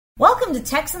Welcome to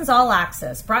Texans All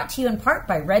Access, brought to you in part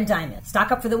by Red Diamond.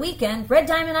 Stock up for the weekend. Red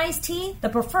Diamond Iced Tea, the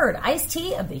preferred iced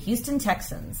tea of the Houston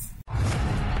Texans.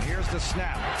 Here's the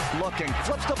snap. Looking.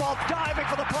 Flips the ball. Diving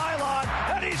for the pylon.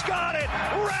 And he's got it.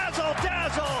 Razzle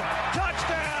dazzle.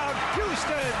 Touchdown,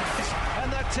 Houston.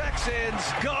 And the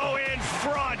Texans go in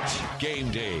front. Game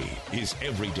day is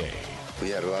every day.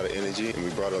 We had a lot of energy, and we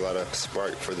brought a lot of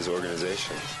spark for this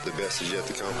organization. The best is yet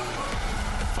to come.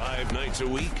 5 nights a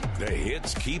week, the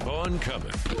hits keep on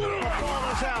coming. The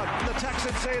ball is out. The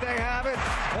Texans say they have it,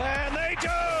 and they do.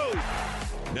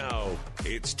 Now,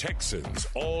 it's Texans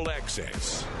All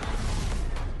Access.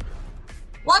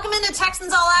 Welcome into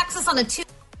Texans All Access on a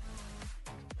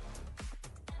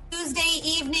Tuesday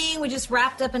evening. We just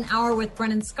wrapped up an hour with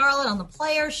Brennan Scarlett on the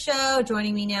Players Show.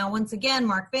 Joining me now once again,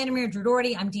 Mark Vandermeer, Drew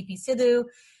Doherty. I'm DP Sidhu.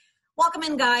 Welcome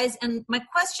in, guys. And my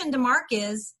question to Mark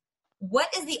is,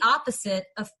 what is the opposite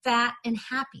of fat and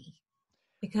happy?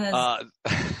 Because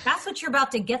that's what you're about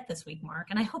to get this week,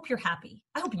 Mark. And I hope you're happy.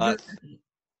 I hope you're happy.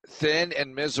 Thin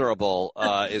and miserable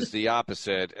is the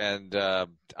opposite. And I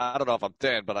don't know if I'm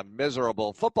thin, but I'm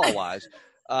miserable football-wise.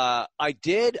 I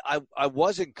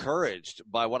was encouraged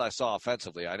by what I saw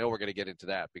offensively. I know we're going to get into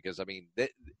that because, I mean,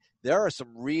 there are some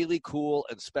really cool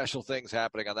and special things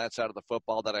happening on that side of the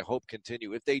football that I hope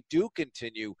continue. If they do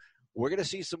continue, we're going to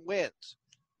see some wins.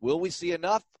 Will we see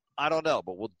enough? I don't know,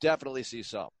 but we'll definitely see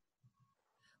some.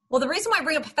 Well, the reason why I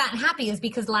bring up fat and happy is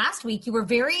because last week you were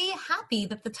very happy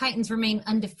that the Titans remained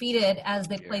undefeated as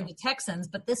they played the Texans.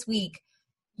 But this week,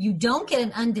 you don't get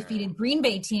an undefeated Green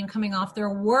Bay team coming off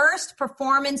their worst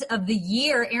performance of the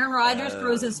year. Aaron Rodgers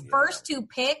throws his first 2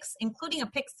 picks, including a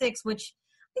pick 6, which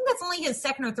I think that's only his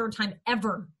second or third time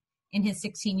ever in his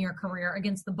 16-year career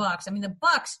against the Bucs. I mean, the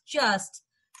Bucs just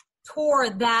tore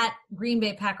that Green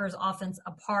Bay Packers offense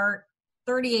apart.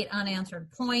 38 unanswered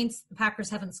points. The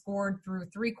Packers haven't scored through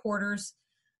 3 quarters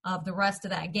of the rest of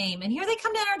that game. And here they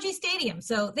come to NRG Stadium.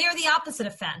 So they are the opposite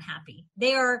of fat and happy.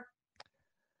 They are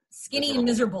skinny and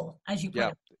miserable, as you put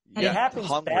it. And it happens.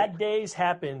 Hungry. Bad days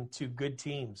happen to good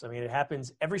teams. I mean, it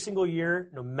happens every single year,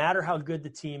 no matter how good the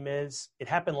team is. It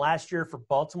happened last year for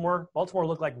Baltimore. Baltimore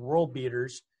looked like world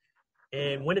beaters.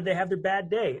 And when did they have their bad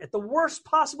day? At the worst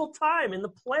possible time in the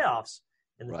playoffs.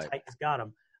 And the Titans got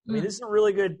them. I mean, this is a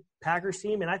really good Packers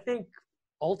team. And I think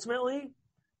ultimately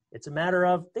it's a matter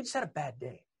of they just had a bad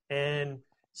day. And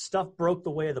stuff broke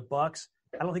the way of the Bucs.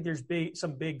 I don't think there's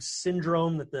some big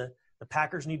syndrome that the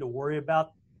Packers need to worry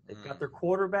about. They've got their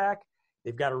quarterback.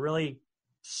 They've got a really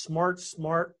smart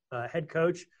head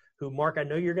coach who, Mark, I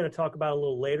know you're going to talk about a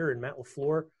little later, in Matt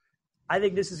LaFleur. I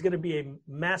think this is going to be a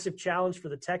massive challenge for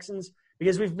the Texans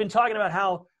because we've been talking about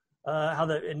how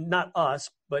and not us,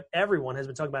 but everyone has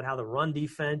been talking about how the run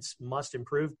defense must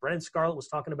improve. Brennan Scarlett was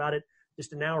talking about it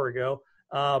just an hour ago.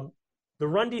 The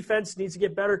run defense needs to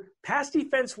get better. Pass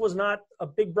defense was not a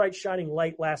big, bright, shining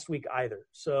light last week either.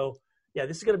 So, yeah,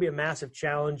 this is going to be a massive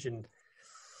challenge, and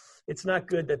it's not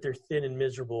good that they're thin and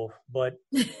miserable, but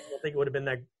I don't think it would have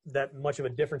been that much of a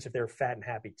difference if they were fat and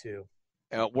happy too.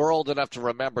 We're old enough to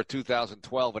remember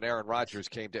 2012 when Aaron Rodgers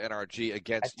came to NRG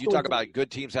against – you talk about good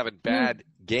teams having bad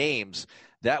games.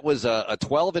 That was a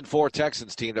 12-4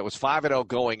 Texans team that was 5-0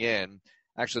 going in.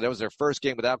 Actually, that was their first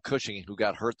game without Cushing, who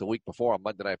got hurt the week before on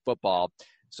Monday Night Football.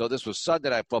 So this was Sunday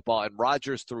Night Football, and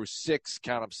Rodgers threw 6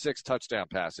 touchdown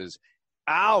passes.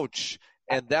 Ouch!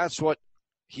 And that's what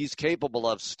he's capable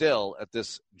of still at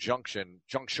this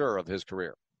juncture of his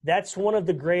career. That's one of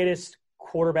the greatest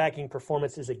quarterbacking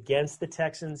performances against the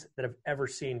Texans that I've ever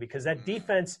seen, because that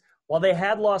defense, while they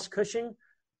had lost Cushing,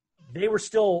 they were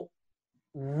still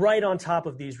right on top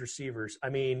of these receivers. I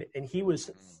mean, and he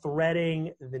was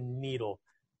threading the needle.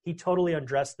 He totally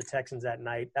undressed the Texans that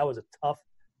night. That was a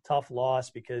tough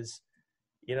loss because,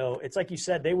 you know, it's like you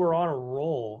said, they were on a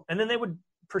roll. And then they would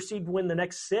proceed to win the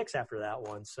next 6 after that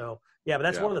one. So, yeah, but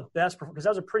that's one of the best, because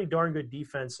that was a pretty darn good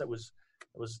defense that was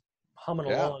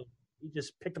humming along. He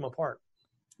just picked them apart.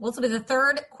 Well, this will be the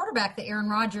third quarterback that Aaron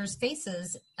Rodgers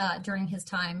faces during his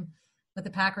time with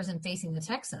the Packers and facing the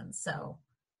Texans. So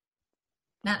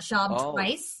Matt Schaub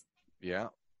twice. Yeah.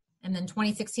 And then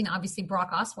 2016, obviously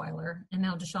Brock Osweiler, and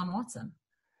now Deshaun Watson.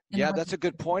 Yeah, that's a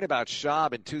good point about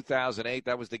Schaub in 2008.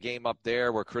 That was the game up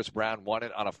there where Chris Brown won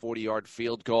it on a 40-yard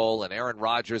field goal, and Aaron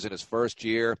Rodgers in his first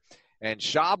year. And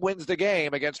Schaub wins the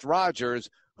game against Rodgers,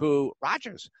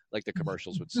 like the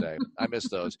commercials would say. I miss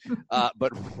those.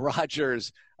 But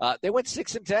Rodgers, they went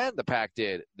 6-10, the Pack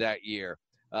did that year.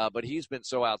 But he's been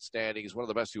so outstanding. He's one of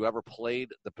the best who ever played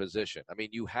the position. I mean,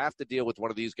 you have to deal with one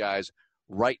of these guys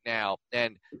right now.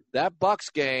 And that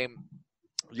Bucs game,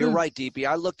 you're right, DP.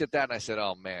 I looked at that and I said,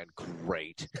 oh, man,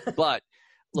 great. But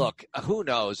look, who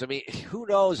knows? I mean, who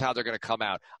knows how they're going to come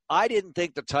out? I didn't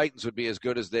think the Titans would be as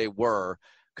good as they were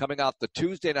coming off the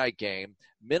Tuesday night game,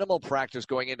 minimal practice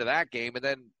going into that game, and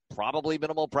then probably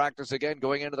minimal practice again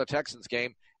going into the Texans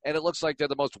game. And it looks like they're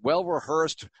the most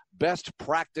well-rehearsed,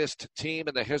 best-practiced team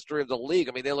in the history of the league.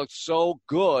 I mean, they look so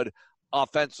good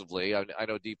offensively. I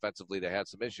know defensively they had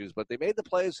some issues, but they made the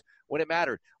plays when it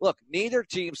mattered. Look, neither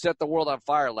team set the world on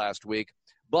fire last week,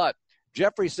 but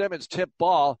Jeffrey Simmons tipped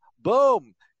ball,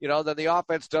 boom, then the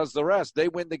offense does the rest. They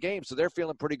win the game, so they're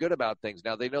feeling pretty good about things.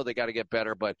 Now, they know they got to get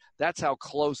better, but that's how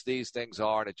close these things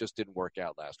are, and it just didn't work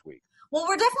out last week. Well,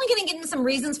 we're definitely going to get into some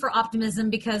reasons for optimism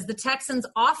because the Texans'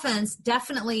 offense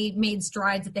definitely made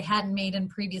strides that they hadn't made in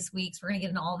previous weeks. We're going to get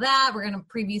into all that. We're going to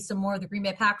preview some more of the Green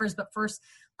Bay Packers, but first,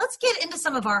 let's get into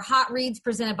some of our hot reads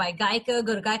presented by Geico.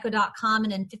 Go to geico.com,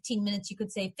 and in 15 minutes, you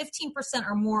could save 15%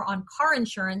 or more on car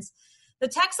insurance. The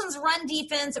Texans' run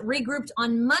defense regrouped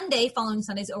on Monday following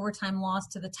Sunday's overtime loss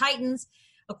to the Titans.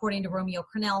 According to Romeo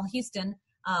Crennel, Houston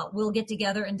will get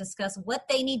together and discuss what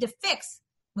they need to fix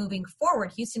moving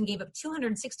forward. Houston gave up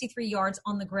 263 yards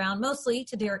on the ground, mostly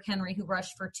to Derrick Henry, who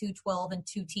rushed for 212 and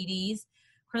 2 TDs.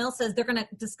 Crennel says they're going to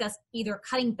discuss either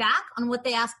cutting back on what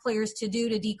they ask players to do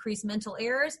to decrease mental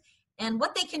errors and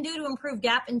what they can do to improve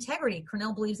gap integrity.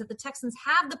 Crennel believes that the Texans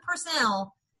have the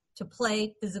personnel to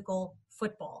play physical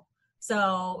football.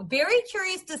 So very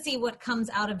curious to see what comes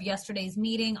out of yesterday's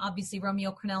meeting. Obviously,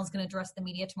 Romeo Crennel is going to address the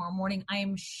media tomorrow morning. I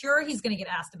am sure he's going to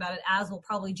get asked about it, as will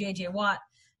probably J.J. Watt,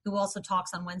 who also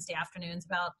talks on Wednesday afternoons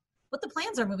about what the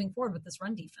plans are moving forward with this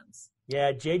run defense.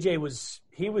 Yeah, J.J. was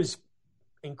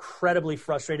incredibly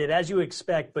frustrated, as you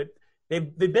expect, but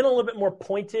they've been a little bit more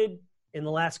pointed in the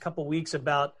last couple of weeks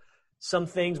about some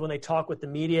things when they talk with the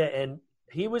media, and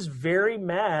he was very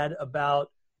mad about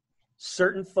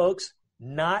certain folks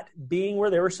not being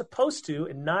where they were supposed to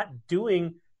and not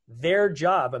doing their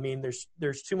job. I mean,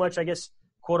 there's too much, I guess,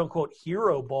 quote unquote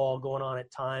hero ball going on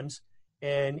at times.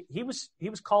 And he was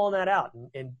calling that out.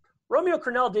 And Romeo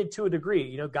Crennel did to a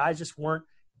degree. Guys just weren't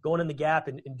going in the gap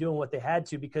and doing what they had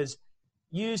to, because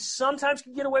you sometimes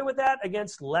can get away with that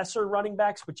against lesser running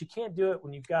backs, but you can't do it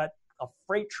when you've got a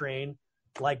freight train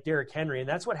like Derrick Henry. And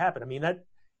that's what happened. I mean,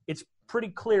 it's pretty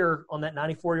clear on that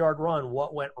 94-yard run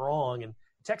what went wrong. And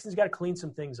Texans got to clean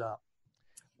some things up.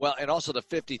 Well, and also the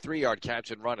 53-yard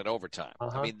catch and run in overtime.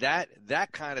 Uh-huh. I mean,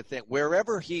 that kind of thing.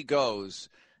 Wherever he goes,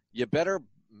 you better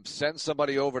send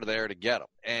somebody over there to get him.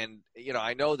 And,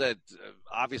 I know that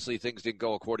obviously things didn't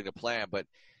go according to plan, but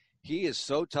he is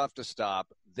so tough to stop.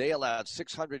 They allowed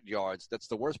 600 yards. That's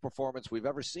the worst performance we've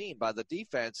ever seen by the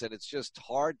defense, and it's just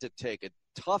hard to take, a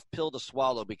tough pill to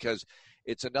swallow, because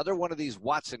it's another one of these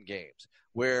Watson games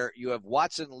where you have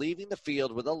Watson leaving the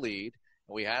field with a lead.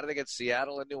 We had it against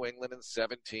Seattle and New England in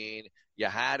 17. You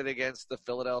had it against the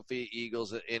Philadelphia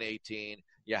Eagles in 18.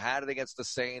 You had it against the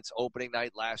Saints opening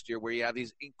night last year, where you have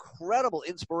these incredible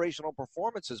inspirational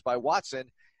performances by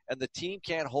Watson, and the team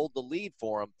can't hold the lead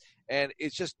for him. And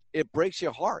it breaks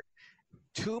your heart.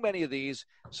 Too many of these,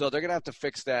 so they're going to have to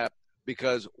fix that,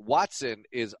 because Watson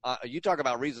is you talk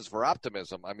about reasons for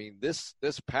optimism. I mean, this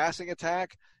passing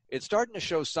attack, it's starting to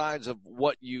show signs of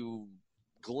what you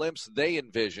glimpse they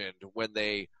envisioned when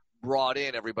they brought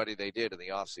in everybody they did in the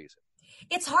offseason.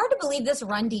 It's hard to believe this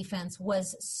run defense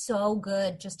was so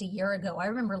good just a year ago. I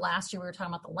remember last year we were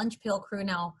talking about the lunch pill crew.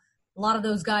 Now, a lot of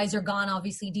those guys are gone.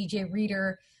 Obviously, DJ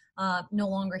Reader no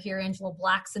longer here. Angelo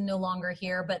Blackson no longer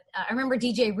here. But I remember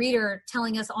DJ Reader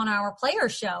telling us on our player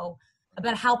show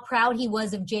about how proud he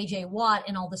was of J.J. Watt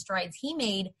and all the strides he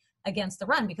made against the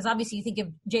run. Because obviously you think of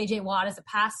J.J. Watt as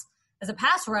a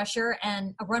pass rusher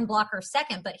and a run blocker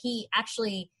second, but he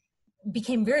actually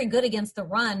became very good against the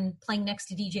run playing next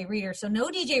to DJ Reader. So no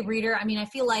DJ Reader. I mean, I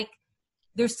feel like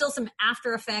there's still some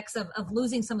after effects of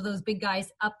losing some of those big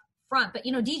guys up front. But,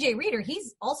 DJ Reader,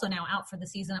 he's also now out for the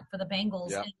season for the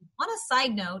Bengals. Yeah. And on a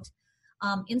side note,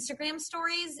 Instagram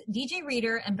stories, DJ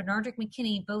Reader and Benardrick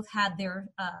McKinney both had their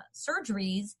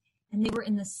surgeries, and they were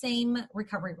in the same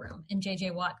recovery room, and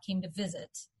J.J. Watt came to visit.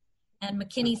 And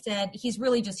McKinney said he's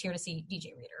really just here to see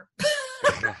DJ Reader.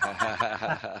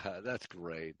 That's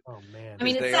great. Oh, man. I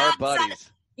mean, they sad, are buddies.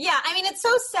 Sad. Yeah, I mean, it's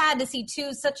so sad to see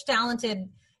two such talented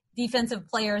defensive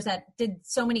players that did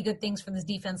so many good things for this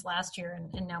defense last year,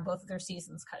 and now both of their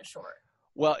seasons cut short.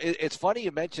 Well, it's funny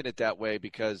you mention it that way,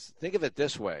 because think of it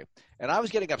this way. And I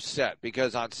was getting upset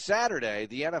because on Saturday,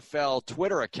 the NFL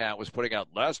Twitter account was putting out,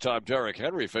 last time Derrick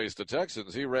Henry faced the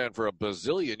Texans, he ran for a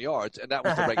bazillion yards. And that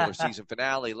was the regular season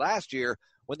finale last year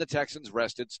when the Texans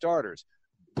rested starters.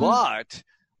 But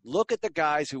look at the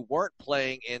guys who weren't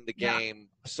playing in the game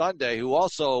Sunday, who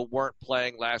also weren't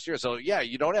playing last year. So, yeah,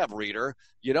 you don't have Reeder.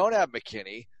 You don't have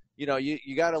McKinney. You know,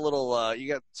 you got a little you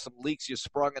got some leaks you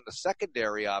sprung in the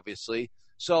secondary, obviously.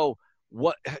 So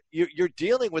what you're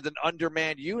dealing with an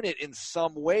undermanned unit in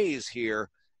some ways here.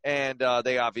 And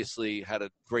they obviously had a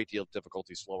great deal of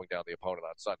difficulty slowing down the opponent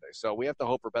on Sunday. So we have to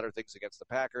hope for better things against the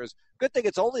Packers. Good thing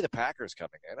it's only the Packers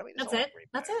coming in. I mean, that's it.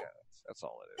 That's it. Yeah, that's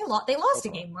all it is. They lost a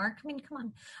game, Mark. I mean, come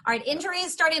on. All right,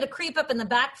 injuries starting to creep up in the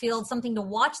backfield. Something to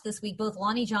watch this week. Both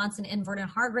Lonnie Johnson and Vernon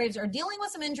Hargreaves are dealing with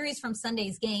some injuries from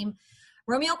Sunday's game.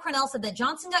 Romeo Crennel said that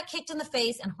Johnson got kicked in the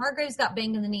face and Hargreaves got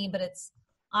banged in the knee, but it's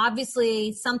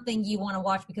obviously something you want to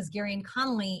watch because Garyon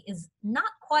Connolly is not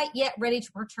quite yet ready to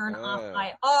return off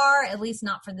IR, at least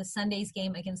not for the Sunday's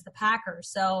game against the Packers.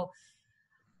 So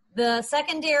the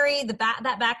secondary,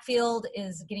 that backfield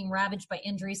is getting ravaged by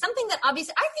injuries. Something that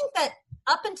obviously I think that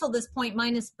up until this point,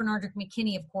 minus Bernardrick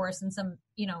McKinney, of course, and some,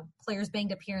 players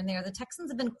banged up here and there, the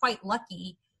Texans have been quite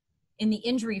lucky in the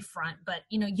injury front, but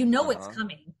it's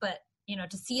coming. But,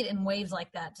 to see it in waves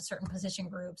like that to certain position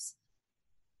groups,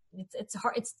 it's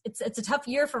hard. It's a tough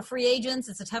year for free agents.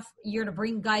 It's a tough year to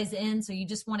bring guys in. So you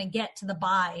just want to get to the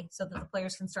bye so that the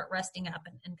players can start resting up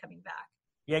and coming back.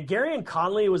 Yeah, Garyon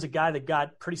Connolly was a guy that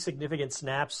got pretty significant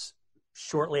snaps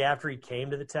shortly after he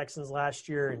came to the Texans last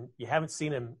year, and you haven't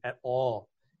seen him at all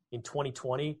in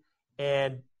 2020.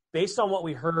 And based on what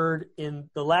we heard in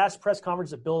the last press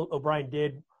conference that Bill O'Brien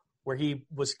did, where he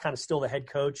was kind of still the head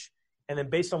coach, and then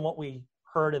based on what we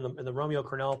heard in the Romeo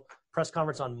Crennel press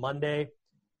conference on Monday,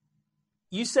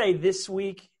 you say this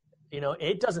week,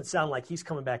 it doesn't sound like he's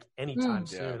coming back anytime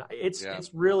soon. It's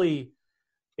really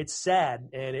 – it's sad,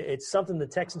 and it's something the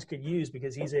Texans could use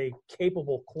because he's a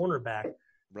capable cornerback.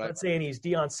 Right. I'm not saying he's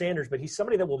Deion Sanders, but he's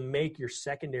somebody that will make your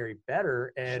secondary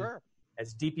better. And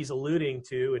as DP's alluding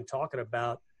to and talking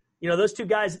about, those two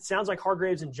guys, it sounds like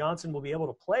Hargreaves and Johnson will be able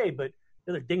to play, but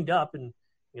they're dinged up, and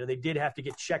they did have to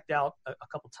get checked out a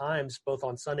couple times, both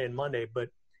on Sunday and Monday. But,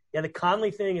 the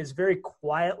Conley thing is very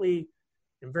quietly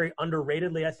and very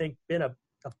underratedly, I think, been a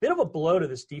bit of a blow to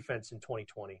this defense in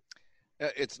 2020.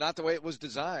 It's not the way it was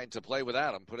designed to play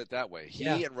without him, put it that way. He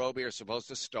and Roby are supposed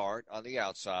to start on the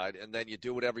outside, and then you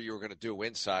do whatever you were going to do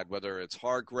inside, whether it's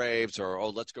Hargreaves or,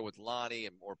 let's go with Lonnie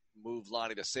or move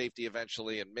Lonnie to safety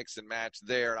eventually and mix and match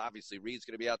there. Obviously, Reed's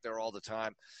going to be out there all the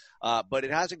time. But it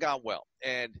hasn't gone well,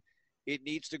 and it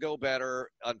needs to go better.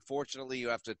 Unfortunately, you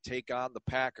have to take on the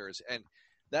Packers, and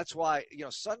that's why,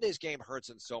 Sunday's game hurts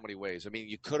in so many ways. I mean,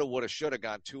 you could have, would have, should have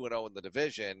gone 2-0 in the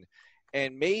division.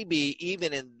 And maybe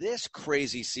even in this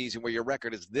crazy season where your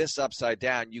record is this upside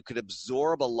down, you could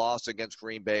absorb a loss against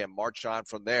Green Bay and march on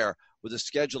from there where the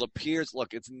schedule appears.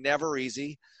 Look, it's never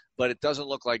easy, but it doesn't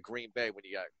look like Green Bay when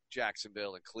you got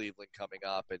Jacksonville and Cleveland coming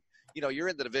up. And, you're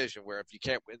in the division where if you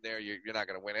can't win there, you're not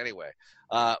going to win anyway.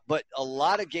 But a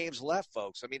lot of games left,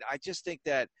 folks. I mean, I just think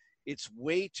that it's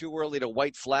way too early to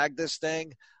white flag this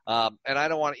thing. And I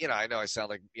don't want to, I know I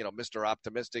sound like, Mr.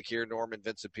 Optimistic here, Norman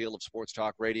Vincent Peale of Sports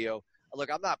Talk Radio. Look,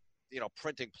 I'm not,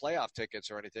 printing playoff tickets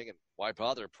or anything, and why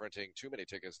bother printing too many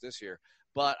tickets this year?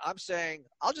 But I'm saying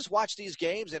I'll just watch these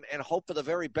games and hope for the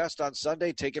very best on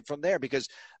Sunday, take it from there, because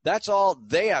that's all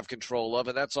they have control of,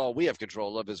 and that's all we have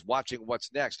control of is watching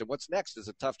what's next. And what's next is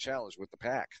a tough challenge with the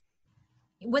Pack.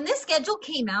 When this schedule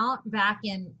came out back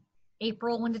in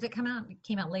April, when did it come out? It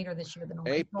came out later this year than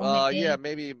April. Yeah,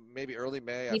 maybe early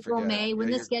May. April, May.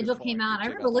 When the schedule came out, I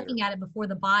remember looking at it before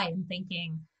the bye and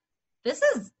thinking, this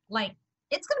is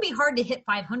it's going to be hard to hit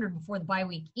 500 before the bye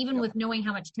week, even with knowing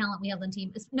how much talent we have on the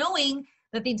team. It's knowing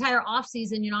that the entire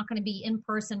offseason you're not going to be in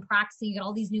person practicing, you get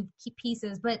all these new key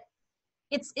pieces. But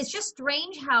it's just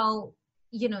strange how,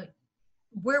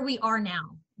 where we are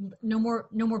now. No more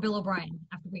Bill O'Brien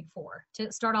after week 4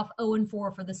 to start off 0-4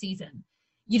 for the season.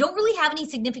 You don't really have any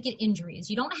significant injuries.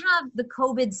 You don't have the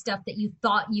COVID stuff that you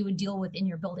thought you would deal with in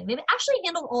your building. They've actually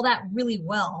handled all that really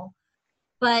well.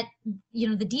 But,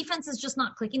 the defense is just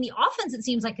not clicking. The offense, it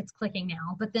seems like it's clicking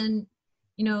now. But then,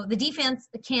 the defense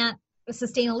can't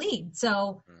sustain a lead.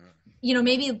 So,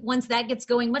 maybe once that gets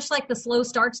going, much like the slow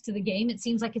starts to the game, it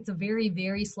seems like it's a very,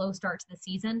 very slow start to the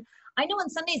season. I know in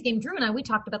Sunday's game, Drew and I, we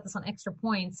talked about this on Extra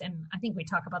Points, and I think we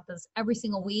talk about this every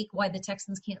single week, why the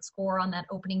Texans can't score on that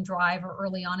opening drive or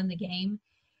early on in the game.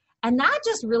 And that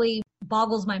just really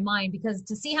boggles my mind, because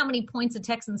to see how many points the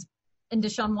Texans and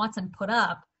Deshaun Watson put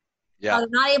up, they're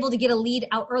not able to get a lead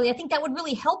out early. I think that would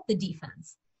really help the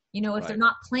defense, if they're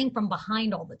not playing from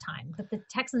behind all the time. But the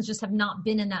Texans just have not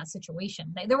been in that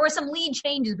situation. There were some lead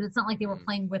changes, but it's not like they were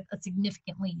playing with a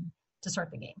significant lead to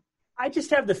start the game. I just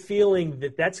have the feeling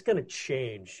that that's going to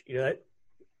change.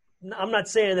 I'm not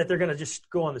saying that they're going to just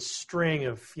go on the string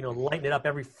of, lighting it up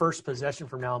every first possession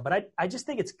from now on, but I just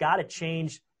think it's got to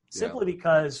change simply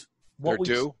because what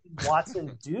we've seen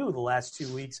Watson do the last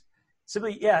 2 weeks.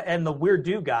 Simply, and the weird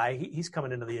do guy, he's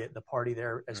coming into the party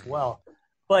there as well.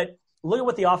 But look at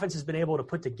what the offense has been able to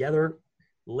put together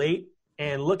late,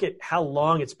 and look at how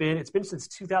long it's been. It's been since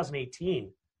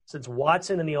 2018 since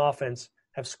Watson and the offense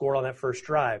have scored on that first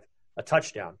drive a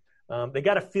touchdown. They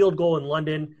got a field goal in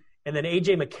London, and then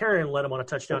A.J. McCarron led them on a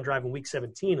touchdown drive in Week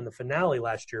 17 in the finale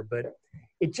last year. But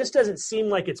it just doesn't seem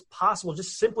like it's possible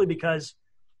just simply because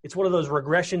it's one of those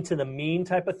regression to the mean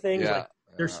type of things.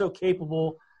 They're so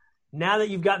capable. Now that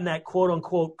you've gotten that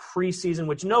quote-unquote preseason,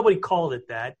 which nobody called it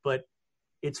that, but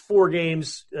it's 4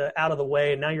 games out of the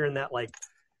way, and now you're in that,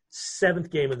 7th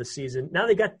game of the season. Now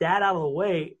they got that out of the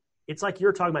way. It's like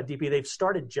you're talking about, DP. They've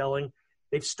started gelling.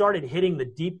 They've started hitting the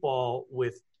deep ball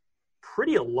with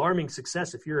pretty alarming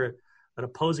success if you're an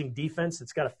opposing defense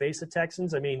that's got to face the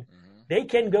Texans. I mean, they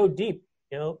can go deep.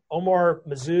 Omar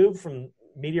Mazoub from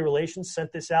Media Relations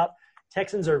sent this out.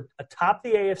 Texans are atop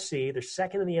the AFC. They're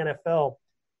second in the NFL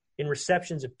in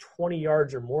receptions of 20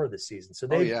 yards or more this season. So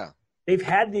they've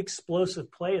had the explosive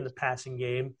play in the passing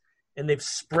game, and they've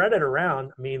spread it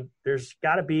around. I mean, there's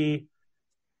got to be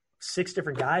 6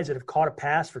 different guys that have caught a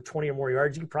pass for 20 or more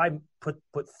yards. You could probably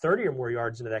put 30 or more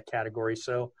yards into that category.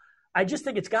 So I just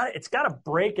think it's got to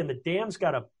break, and the dam's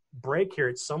got to break here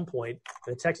at some point.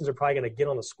 And the Texans are probably going to get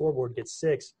on the scoreboard, get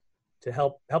 6 to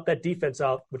help that defense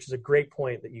out, which is a great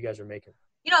point that you guys are making.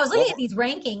 I was looking at these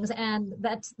rankings, and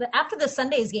after the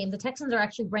Sunday's game, the Texans are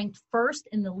actually ranked first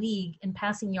in the league in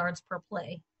passing yards per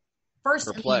play. First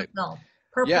in the NFL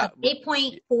per play,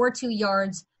 8.42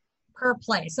 yards per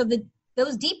play. So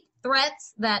those deep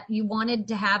threats that you wanted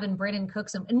to have in Brandon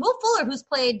Cooks and Will Fuller, who's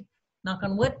played, knock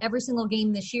on wood, every single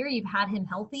game this year, you've had him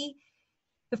healthy.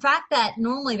 The fact that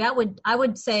normally I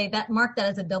would say that mark that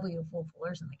as a W if Will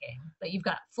Fuller's in the game. But you've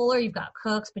got Fuller, you've got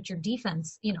Cooks, but your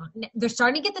defense, they're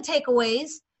starting to get the takeaways,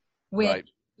 which,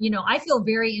 I feel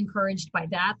very encouraged by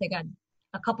that. They got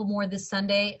a couple more this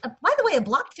Sunday. By the way, a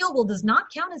blocked field goal does not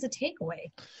count as a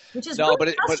takeaway, which is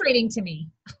really frustrating to me.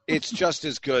 It's just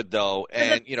as good, though.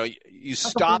 And, you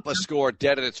stop a score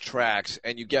dead in its tracks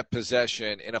and you get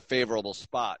possession in a favorable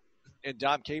spot. And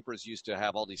Dom Capers used to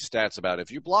have all these stats about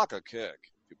if you block a kick,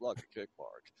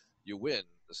 Mark, you win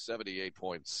the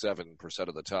 78.7%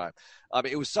 of the time. I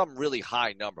mean, it was some really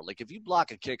high number. Like, if you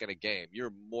block a kick in a game,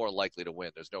 you're more likely to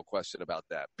win. There's no question about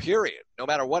that, period, no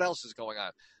matter what else is going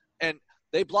on. And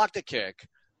they blocked a kick.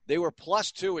 They were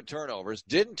 +2 in turnovers,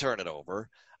 didn't turn it over.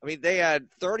 I mean, they had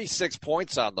 36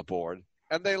 points on the board,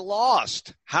 and they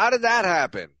lost. How did that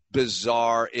happen?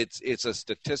 Bizarre. It's a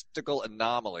statistical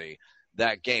anomaly,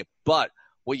 that game. But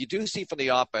what you do see from the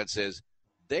offense is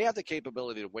they have the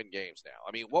capability to win games now.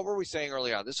 I mean, what were we saying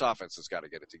early on? This offense has got to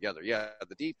get it together. Yeah,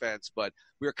 the defense, but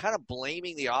we were kind of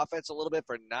blaming the offense a little bit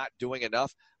for not doing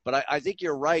enough. But I think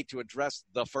you're right to address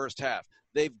the first half.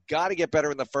 They've got to get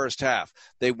better in the first half.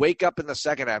 They wake up in the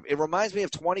second half. It reminds me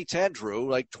of 2010, Drew.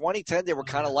 Like 2010, they were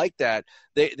kind of like that.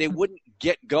 They wouldn't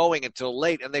get going until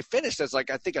late, and they finished as, I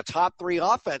think, a top 3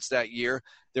 offense that year.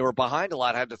 They were behind a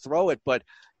lot, had to throw it, but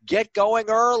get going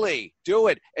early. Do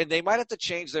it. And they might have to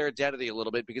change their identity a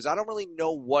little bit because I don't really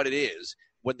know what it is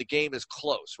when the game is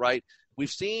close, right? We've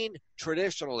seen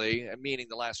traditionally, meaning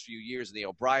the last few years in the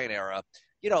O'Brien era,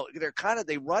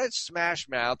 they run it smash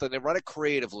mouth and they run it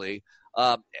creatively.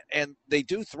 And they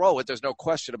do throw it. There's no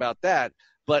question about that.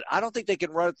 But I don't think they can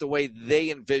run it the way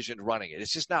they envisioned running it.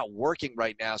 It's just not working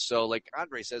right now. So like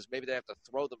Andre says, maybe they have to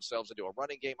throw themselves into a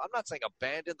running game. I'm not saying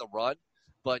abandon the run,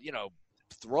 but,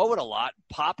 throw it a lot,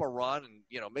 pop a run,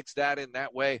 and, mix that in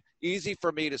that way. Easy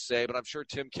for me to say, but I'm sure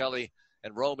Tim Kelly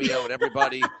and Romeo and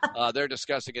everybody, they're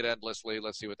discussing it endlessly.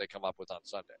 Let's see what they come up with on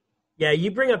Sunday. Yeah,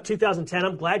 you bring up 2010.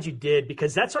 I'm glad you did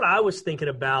because that's what I was thinking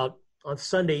about on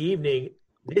Sunday evening.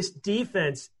 This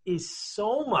defense is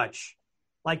so much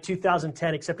like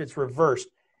 2010, except it's reversed.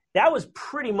 That was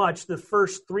pretty much the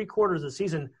first 3 quarters of the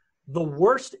season, the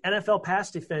worst NFL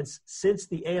pass defense since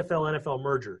the AFL-NFL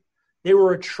merger. They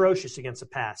were atrocious against the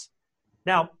pass.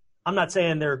 Now, I'm not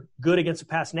saying they're good against the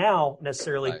pass now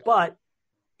necessarily, but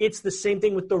it's the same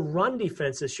thing with the run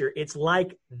defense this year. It's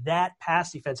like that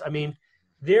pass defense. I mean,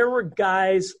 there were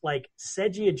guys like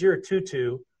Seji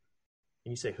Ajira-Tutu,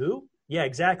 and you say, who? Yeah,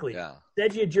 exactly. Yeah.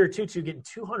 Seji Ajira-Tutu getting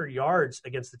 200 yards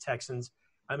against the Texans.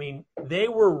 I mean, they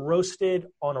were roasted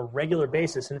on a regular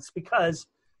basis, and it's because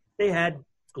they had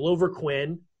Glover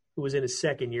Quinn, who was in his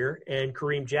second year, and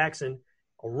Kareem Jackson,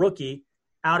 a rookie,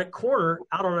 out at corner,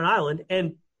 out on an island.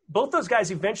 And both those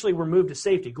guys eventually were moved to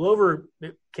safety. Glover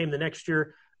came the next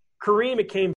year. Kareem, it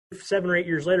came 7 or 8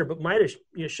 years later, but might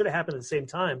have, should have happened at the same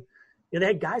time. They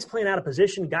had guys playing out of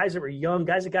position, guys that were young,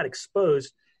 guys that got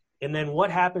exposed. And then what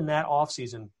happened that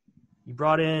offseason? You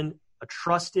brought in a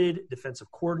trusted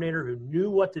defensive coordinator who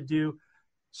knew what to do,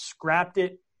 scrapped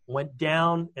it, went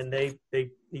down, and they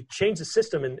changed the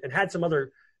system and had some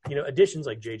other, additions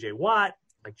like J.J. Watt,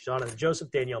 like Jonathan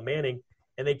Joseph, Danielle Manning,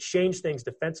 and they changed things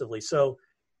defensively. So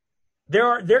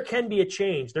there can be a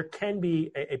change. There can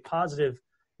be a positive,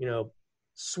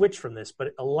 switch from this,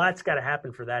 but a lot's got to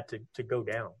happen for that to go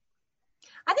down.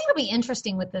 I think it'll be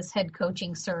interesting with this head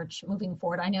coaching search moving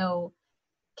forward. I know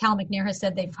Cal McNair has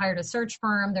said they've hired a search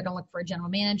firm. They're going to look for a general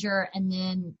manager and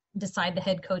then decide the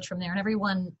head coach from there. And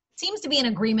everyone seems to be in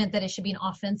agreement that it should be an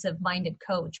offensive-minded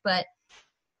coach. But,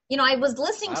 I was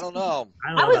listening. I don't know.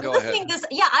 I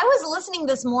was listening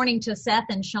this morning to Seth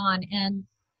and Sean, and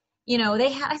I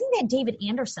think they had David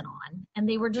Anderson on, and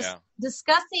they were just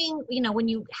discussing, when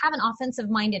you have an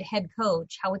offensive-minded head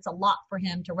coach, how it's a lot for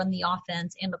him to run the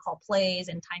offense and to call plays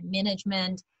and time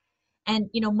management. And,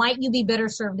 might you be better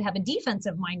served to have a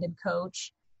defensive-minded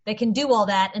coach that can do all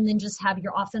that and then just have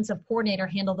your offensive coordinator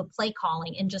handle the play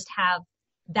calling and just have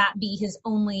that be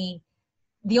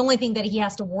the only thing that he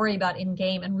has to worry about in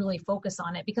game and really focus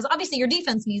on it? Because obviously your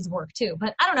defense needs work too.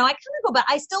 But I don't know. I kind of go back.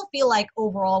 I still feel like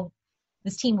overall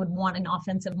this team would want an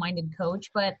offensive-minded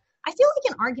coach, but I feel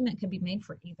like an argument could be made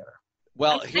for either.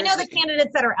 Well, I know the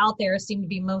candidates that are out there seem to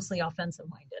be mostly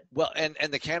offensive-minded. Well, and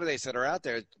the candidates that are out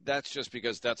there, that's just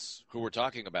because that's who we're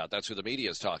talking about. That's who the media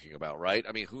is talking about, right?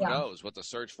 I mean, who knows what the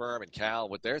search firm and Cal,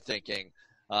 what they're thinking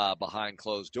behind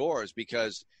closed doors?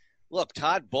 Because, look,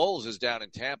 Todd Bowles is down in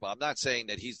Tampa. I'm not saying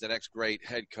that he's the next great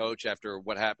head coach after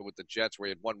what happened with the Jets where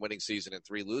he had 1 winning season and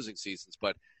 3 losing seasons,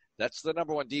 but that's the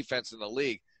number 1 defense in the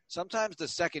league. Sometimes the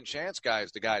second chance guy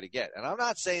is the guy to get. And I'm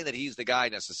not saying that he's the guy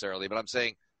necessarily, but I'm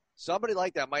saying somebody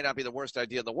like that might not be the worst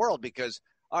idea in the world because,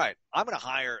 all right, I'm going to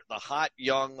hire the hot,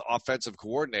 young offensive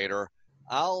coordinator.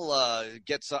 I'll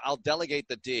delegate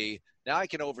the D. Now I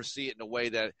can oversee it in a way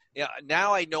that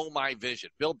now I know my vision.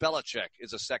 Bill Belichick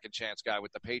is a second chance guy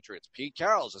with the Patriots. Pete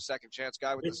Carroll is a second chance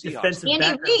guy with the Seahawks.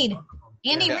 Andy Reid.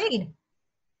 Andy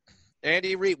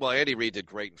Reid. Well, Andy Reid did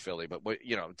great in Philly, but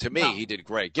to me, he did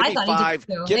great. Give me 5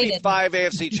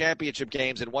 AFC Championship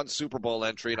games and 1 Super Bowl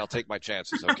entry, and I'll take my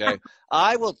chances. Okay,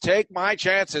 I will take my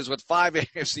chances with 5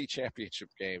 AFC Championship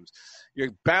games. You're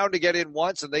bound to get in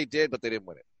once, and they did, but they didn't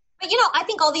win it. But I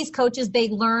think all these coaches, they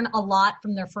learn a lot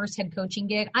from their first head coaching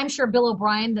gig. I'm sure Bill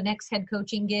O'Brien, the next head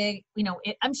coaching gig,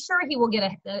 I'm sure he will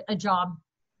get a job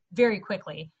very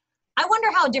quickly. I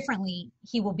wonder how differently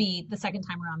he will be the second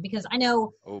time around because I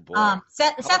know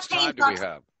Seth Payne talks.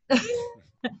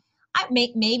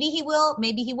 Maybe he will,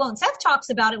 maybe he won't. Seth talks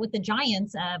about it with the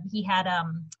Giants. He had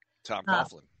Tom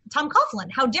Coughlin. Tom Coughlin,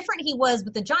 how different he was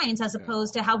with the Giants as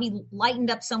opposed to how he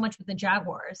lightened up so much with the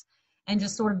Jaguars and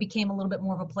just sort of became a little bit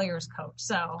more of a player's coach.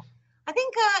 So I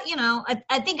think,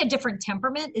 I think a different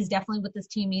temperament is definitely what this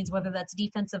team needs, whether that's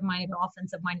defensive-minded or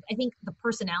offensive-minded. I think the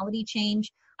personality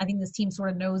change, I think this team sort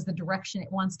of knows the direction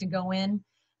it wants to go in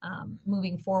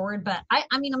moving forward. But,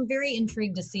 I'm very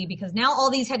intrigued to see because now all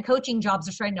these head coaching jobs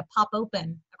are starting to pop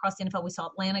open across the NFL. We saw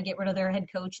Atlanta get rid of their head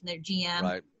coach and their GM.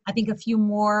 Right. I think a few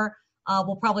more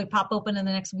will probably pop open in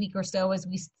the next week or so as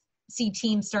we see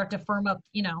teams start to firm up,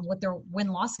 what their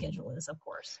win-loss schedule is, of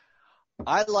course.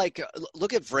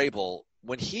 Look at Vrabel.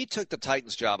 When he took the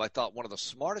Titans job, I thought one of the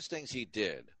smartest things he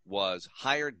did was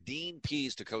hire Dean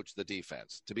Pease to coach the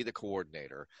defense, to be the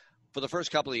coordinator. For the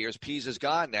first couple of years, Pease is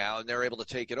gone now, and they're able to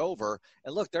take it over.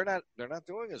 And look, they're not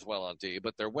doing as well on D,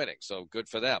 but they're winning, so good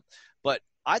for them. But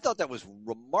I thought that was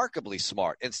remarkably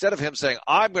smart. Instead of him saying,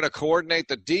 I'm going to coordinate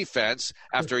the defense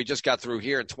after he just got through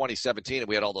here in 2017 and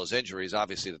we had all those injuries.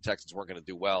 Obviously, the Texans weren't going to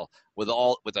do well with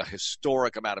a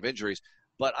historic amount of injuries.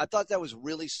 But I thought that was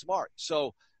really smart.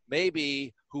 So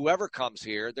maybe whoever comes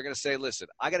here, they're going to say, listen,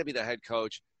 I got to be the head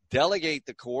coach, delegate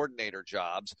the coordinator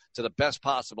jobs to the best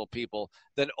possible people,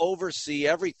 then oversee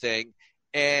everything.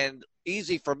 And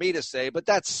easy for me to say, but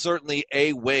that's certainly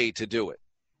a way to do it.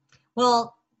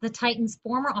 Well, the Titans'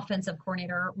 former offensive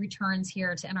coordinator returns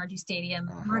here to NRG Stadium.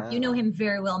 Mark, you know him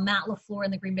very well. Matt LaFleur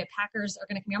and the Green Bay Packers are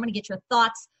going to come here. I'm going to get your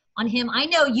thoughts on him. I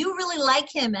know you really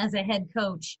like him as a head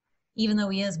coach, even though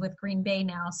he is with Green Bay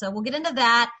now. So we'll get into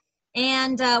that.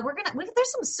 And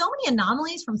there's so many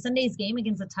anomalies from Sunday's game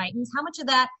against the Titans. How much of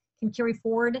that can carry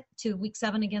forward to Week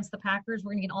 7 against the Packers?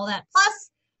 We're going to get all that.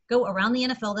 Plus, go around the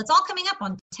NFL. That's all coming up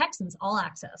on Texans All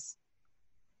Access.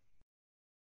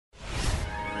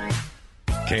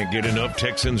 Can't get enough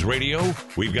Texans radio?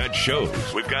 We've got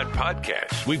shows, we've got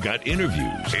podcasts, we've got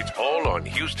interviews. It's all on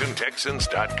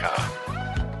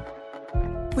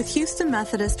HoustonTexans.com. With Houston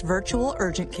Methodist Virtual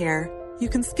Urgent Care, you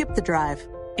can skip the drive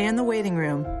and the waiting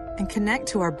room and connect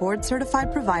to our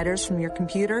board-certified providers from your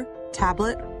computer,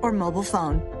 tablet, or mobile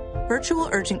phone. Virtual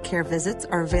urgent care visits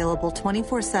are available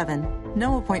 24/7,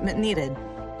 no appointment needed,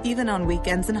 even on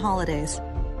weekends and holidays.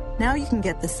 Now you can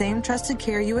get the same trusted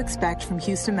care you expect from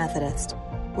Houston Methodist,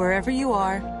 wherever you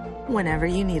are, whenever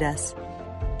you need us.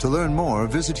 To learn more,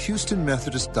 visit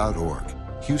HoustonMethodist.org.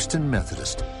 Houston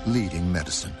Methodist, leading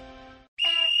medicine.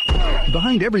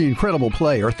 Behind every incredible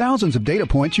play are thousands of data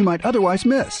points you might otherwise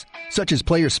miss, such as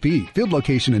player speed, field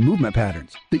location, and movement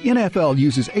patterns. The NFL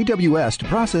uses AWS to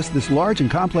process this large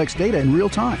and complex data in real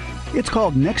time. It's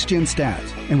called Next-Gen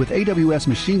Stats, and with AWS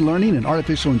machine learning and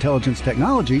artificial intelligence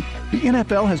technology, the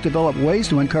NFL has developed ways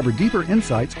to uncover deeper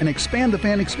insights and expand the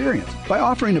fan experience by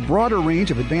offering a broader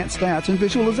range of advanced stats and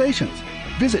visualizations.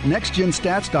 Visit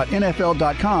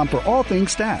nextgenstats.nfl.com for all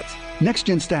things stats.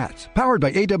 Next-Gen Stats, powered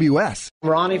by AWS.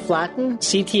 Ronnie Flatten,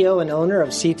 CTO and owner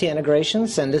of CT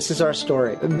Integrations, and this is our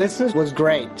story. The business was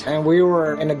great, and we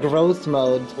were in a growth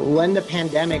mode. When the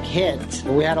pandemic hit,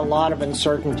 we had a lot of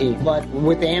uncertainty, but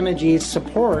with Amegee's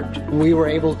support, we were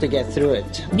able to get through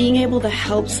it. Being able to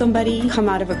help somebody come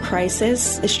out of a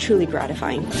crisis is truly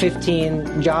gratifying.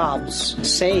 15 jobs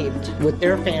saved with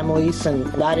their families, and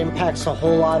that impacts a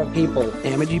whole lot of people.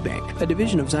 Amegee Bank, a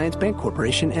division of Zions Bank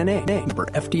Corporation, N.A., member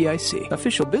FDIC.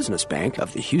 Official business bank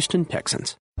of the Houston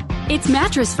Texans. It's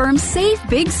Mattress Firm's Save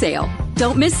Big Sale.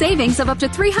 Don't miss savings of up to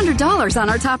 $300 on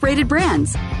our top-rated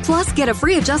brands. Plus, get a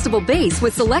free adjustable base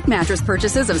with select mattress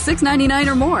purchases of $699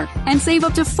 or more. And save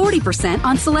up to 40%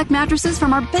 on select mattresses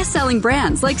from our best-selling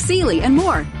brands like Sealy and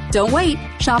more. Don't wait.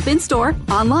 Shop in-store,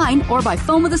 online, or by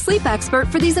phone with a sleep expert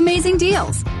for these amazing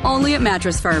deals. Only at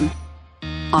Mattress Firm.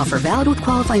 Offer valid with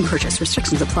qualifying purchase.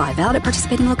 Restrictions apply. Valid at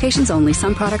participating locations only.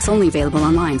 Some products only available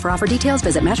online. For offer details,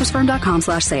 visit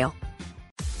mattressfirm.com/sale.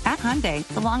 At Hyundai,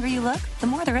 the longer you look, the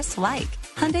more there is to like.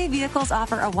 Hyundai vehicles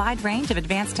offer a wide range of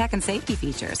advanced tech and safety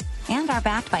features and are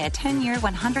backed by a 10-year,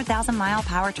 100,000-mile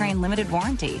powertrain limited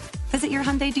warranty. Visit your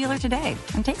Hyundai dealer today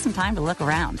and take some time to look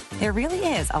around. There really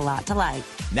is a lot to like.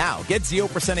 Now, get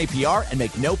 0% APR and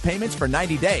make no payments for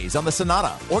 90 days on the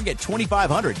Sonata, or get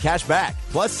 $2,500 cash back,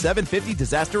 plus $750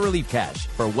 disaster relief cash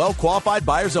for well-qualified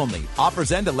buyers only.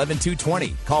 Offers end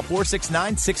 11/2/20. Call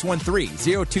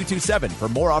 469-613-0227 for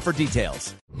more offer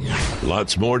details.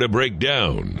 Lots more to break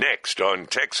down next on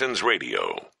Texans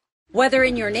Radio. Whether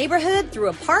in your neighborhood, through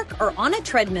a park, or on a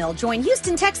treadmill, join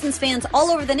Houston Texans fans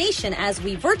all over the nation as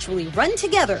we virtually run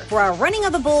together for our Running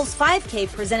of the Bulls 5K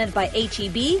presented by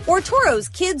HEB or Toro's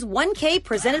Kids 1K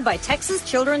presented by Texas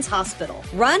Children's Hospital.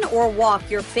 Run or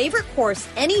walk your favorite course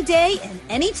any day and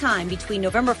any time between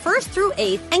November 1st through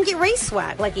 8th and get race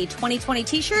swag like a 2020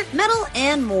 t-shirt, medal,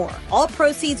 and more. All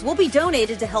proceeds will be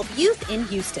donated to help youth in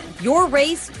Houston. Your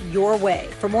race, your way.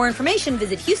 For more information,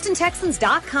 visit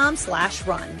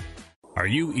HoustonTexans.com/run. Are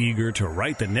you eager to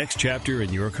write the next chapter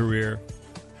in your career?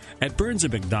 At Burns &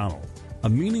 McDonnell, a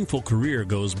meaningful career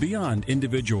goes beyond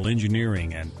individual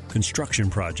engineering and construction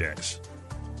projects.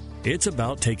 It's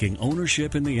about taking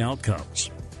ownership in the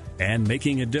outcomes and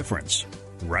making a difference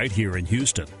right here in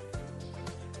Houston.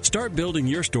 Start building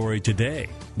your story today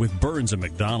with Burns &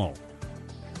 McDonnell.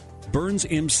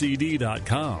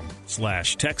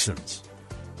 BurnsMCD.com/Texans.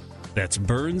 That's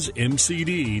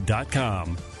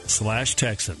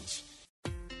BurnsMCD.com/Texans.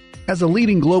 As a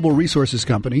leading global resources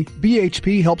company,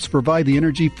 BHP helps provide the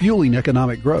energy fueling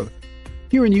economic growth.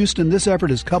 Here in Houston, this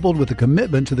effort is coupled with a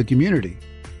commitment to the community.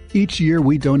 Each year,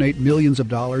 we donate millions of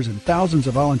dollars and thousands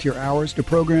of volunteer hours to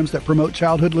programs that promote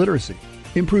childhood literacy,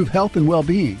 improve health and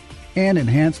well-being, and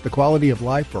enhance the quality of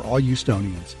life for all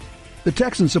Houstonians. The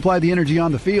Texans supply the energy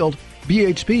on the field.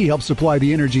 BHP helps supply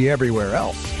the energy everywhere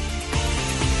else.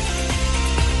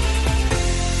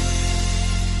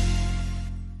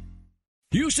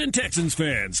 Houston Texans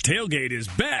fans, Tailgate is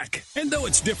back. And though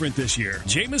it's different this year,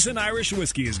 Jameson Irish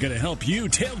Whiskey is going to help you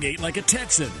tailgate like a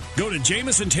Texan. Go to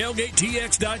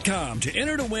JamesonTailgateTX.com to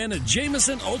enter to win a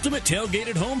Jameson Ultimate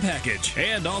Tailgated Home Package.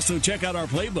 And also check out our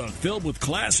playbook filled with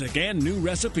classic and new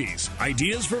recipes,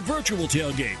 ideas for virtual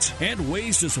tailgates, and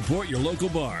ways to support your local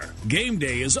bar. Game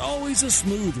day is always a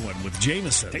smooth one with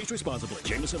Jameson. Taste responsibly.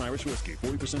 Jameson Irish Whiskey,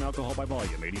 40% alcohol by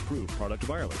volume, 80 proof. Product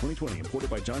of Ireland, 2020. Imported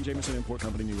by John Jameson Import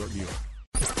Company, New York, New York.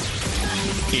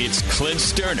 It's Clint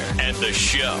Sterner and the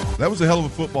show. That was a hell of a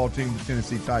football team, the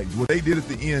Tennessee Titans. What they did at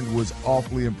the end was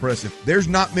awfully impressive. There's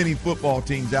not many football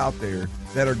teams out there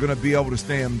that are going to be able to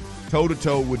stand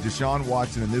toe-to-toe with Deshaun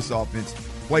Watson and this offense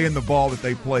playing the ball that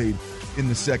they played in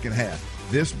the second half.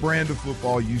 This brand of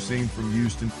football you've seen from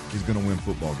Houston is going to win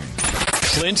football games.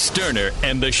 Clint Sterner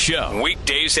and the Show.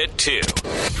 Weekdays at 2.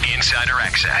 Insider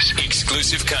access.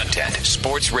 Exclusive content.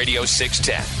 Sports Radio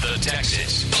 610. The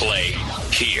Texans. Play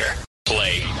here.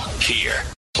 Play here.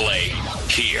 Play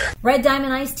here. Red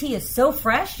Diamond iced tea is so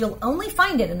fresh, you'll only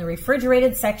find it in the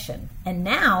refrigerated section. And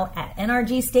now at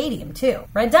NRG Stadium, too.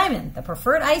 Red Diamond, the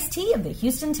preferred iced tea of the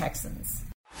Houston Texans.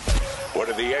 What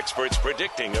are the experts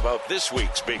predicting about this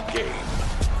week's big game?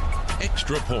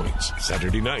 Extra Points,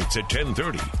 Saturday nights at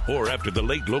 10:30 or after the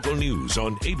late local news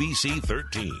on ABC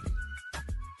 13.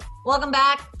 Welcome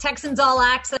back. Texans All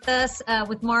Access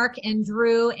with Mark and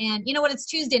Drew. And you know what? It's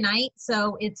Tuesday night,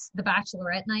 so it's the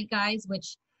Bachelorette night, guys,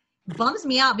 which bums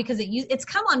me out because it's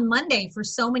come on Monday for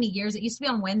so many years. It used to be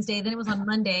on Wednesday, then it was on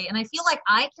Monday. And I feel like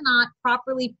I cannot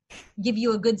properly give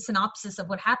you a good synopsis of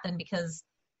what happened because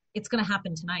it's going to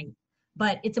happen tonight.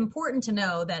 But it's important to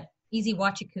know that Izzy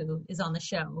Wachiku is on the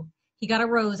show. He got a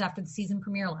rose after the season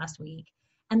premiere last week.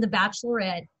 And the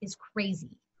Bachelorette is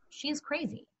crazy. She is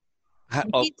crazy.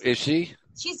 Is she?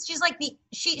 She's like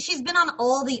she's been on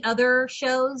all the other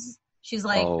shows. She's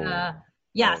like,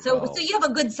 So you have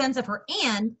a good sense of her,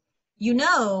 and you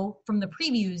know from the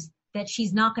previews that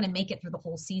she's not going to make it through the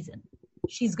whole season.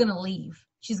 She's going to leave.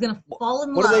 She's going to fall in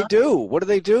love. What do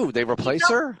they do? They replace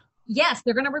her? Yes,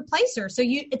 they're going to replace her. So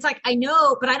it's like I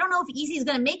know, but I don't know if Easy's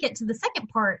going to make it to the second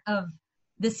part of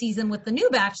the season with the new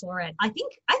Bachelorette. I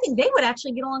think they would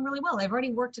actually get along really well. I've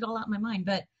already worked it all out in my mind,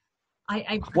 but.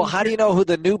 How do you know who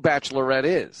the new Bachelorette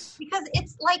is? Because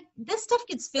it's like this stuff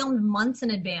gets filmed months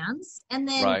in advance, and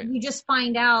then you just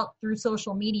find out through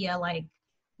social media like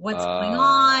what's going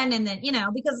on, and then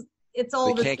because it's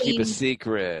all they can't keep a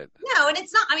secret. No, and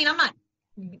it's not. I mean, I'm not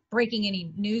breaking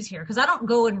any news here because I don't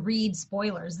go and read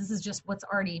spoilers. This is just what's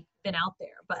already been out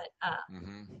there. But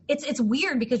it's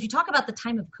weird because you talk about the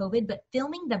time of COVID, but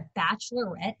filming the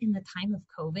Bachelorette in the time of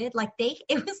COVID,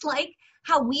 it was like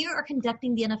how we are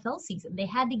conducting the NFL season. They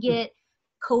had to get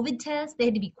COVID tests. They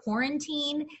had to be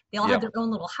quarantined. They all had their own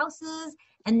little houses.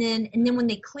 And then when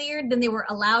they cleared, then they were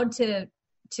allowed to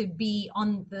be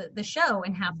on the show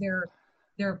and have their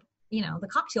the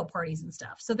cocktail parties and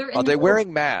stuff. So are they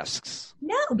wearing masks?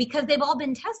 No, because they've all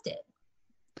been tested.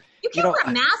 You can't wear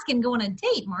a mask and go on a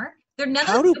date, Mark. They're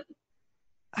never.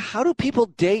 How do people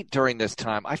date during this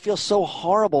time? I feel so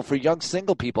horrible for young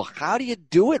single people. How do you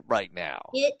do it right now?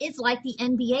 It's like the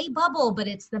NBA bubble, but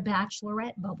it's the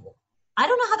Bachelorette bubble. I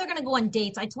don't know how they're going to go on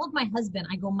dates. I told my husband,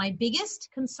 my biggest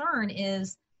concern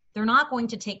is they're not going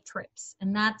to take trips.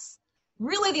 And that's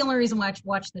really the only reason why I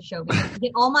watch the show. Because I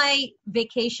get all my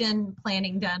vacation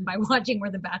planning done by watching Where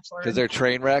the Bachelor is. Because they're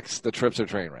train wrecks? The trips are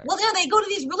train wrecks. Well, they go to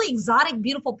these really exotic,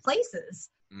 beautiful places.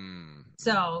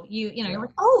 So you're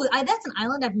like, that's an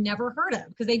island I've never heard of,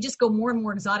 because they just go more and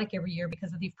more exotic every year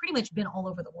because they've pretty much been all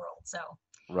over the world. So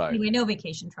anyway, no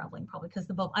vacation traveling probably because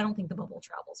the bubble. I don't think the bubble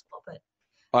travels well. But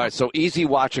all right, so Izzy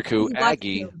Wachiku,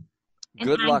 Aggie.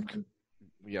 Good luck.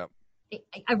 Yeah.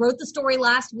 I wrote the story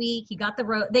last week. He got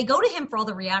they go to him for all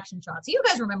the reaction shots. You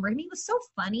guys remember him? He was so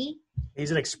funny. He's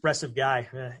an expressive guy.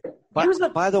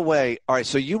 By the way, all right,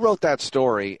 so you wrote that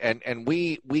story, and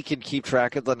we can keep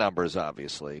track of the numbers,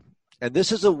 obviously. And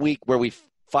this is a week where we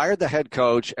fired the head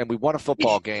coach and we won a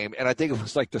football game. And I think it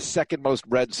was like the second most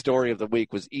read story of the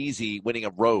week was Easy winning a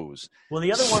rose. Well,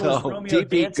 the other one was Romeo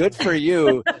DP, dancing. good for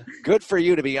you. Good for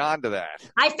you to be on to that.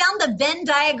 I found the Venn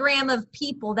diagram of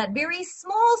people, that very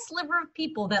small sliver of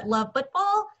people that love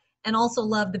football and also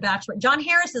love The Bachelor. John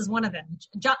Harris is one of them.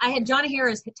 I had John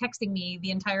Harris texting me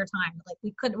the entire time.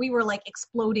 Like we were like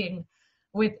exploding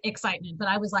with excitement, but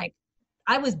I was like,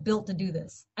 I was built to do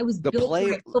this. I was built to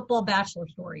write football Bachelor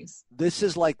stories. This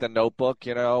is like The Notebook,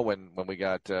 when we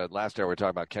got last year we were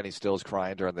talking about Kenny Stills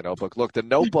crying during The Notebook. Look, The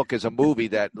Notebook is a movie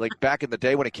that, like, back in the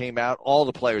day when it came out, all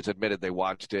the players admitted they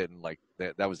watched it and like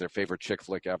that was their favorite chick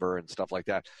flick ever and stuff like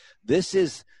that. This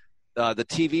is the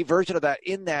TV version of that.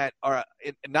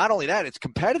 Not only that, it's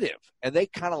competitive, and they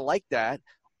kind of like that.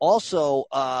 Also,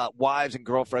 wives and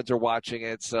girlfriends are watching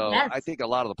it, so yes. I think a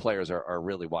lot of the players are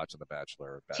really watching The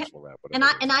Bachelor, Bachelorette. And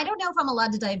I don't know if I'm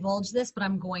allowed to divulge this, but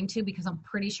I'm going to because I'm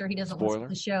pretty sure he doesn't listen to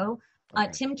the show. Okay.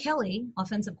 Tim Kelly,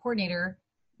 offensive coordinator,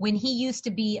 when he used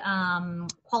to be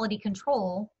quality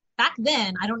control, back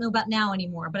then, I don't know about now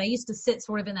anymore, but I used to sit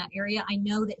sort of in that area. I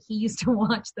know that he used to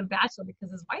watch The Bachelor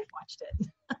because his wife watched it.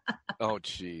 Oh,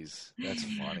 jeez. That's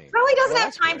funny. Probably doesn't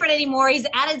have time for it anymore. He's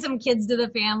added some kids to the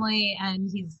family, and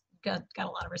he's got a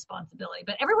lot of responsibility.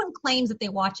 But everyone claims that they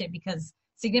watch it because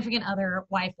significant other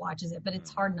wife watches it, but it's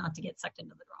hard not to get sucked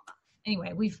into the drama.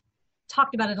 Anyway, we've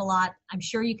talked about it a lot. I'm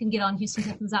sure you can get on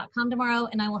HoustonTexans.com tomorrow,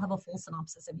 and I will have a full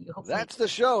synopsis of you. Hopefully. That's the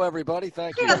show, everybody.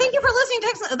 Thank you. Yeah, thank you for listening,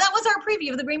 Texans. That was our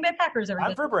preview of the Green Bay Packers.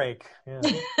 Time for a break. Yeah.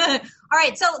 All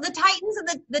right, so the Titans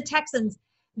and the Texans.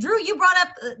 Drew, you brought up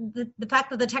the fact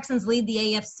that the Texans lead the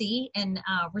AFC in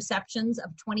receptions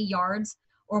of 20 yards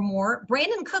or more.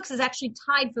 Brandon Cooks is actually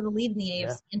tied for the lead in the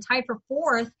AFC and tied for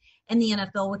fourth in the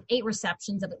NFL with 8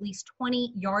 receptions of at least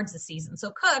 20 yards this season.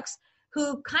 So Cooks,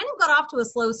 who kind of got off to a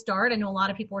slow start. I know a lot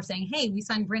of people were saying, hey, we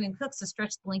signed Brandon Cooks to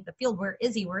stretch the length of field. Where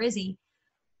is he? Where is he?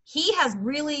 He has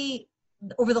really,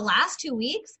 over the last 2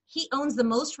 weeks, he owns the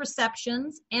most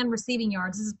receptions and receiving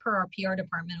yards. This is per our PR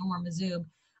department, Omar Mazoub.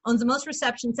 Owns the most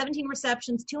receptions, 17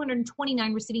 receptions,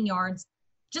 229 receiving yards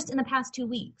just in the past 2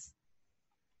 weeks.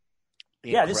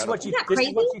 Yeah, this is what you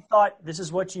thought. This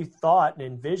is what you thought and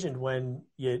envisioned when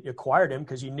you acquired him,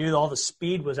 because you knew all the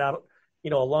speed was out,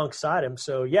 alongside him.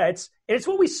 So yeah, it's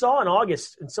what we saw in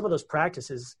August in some of those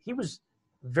practices. He was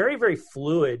very, very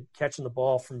fluid catching the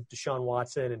ball from Deshaun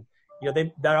Watson,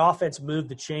 and that offense moved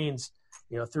the chains,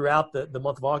 throughout the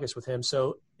month of August with him.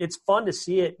 So it's fun to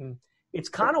see it, and it's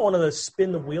kind of one of those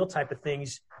spin the wheel type of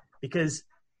things, because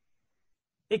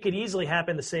it could easily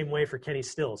happen the same way for Kenny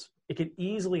Stills. It could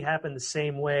easily happen the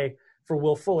same way for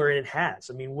Will Fuller, and it has.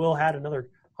 I mean, Will had another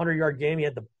 100-yard game. He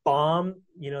had the bomb,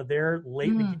 there late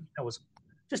in the game. That was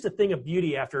just a thing of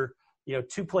beauty after,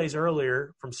 2 plays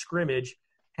earlier from scrimmage,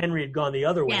 Henry had gone the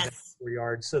other way 4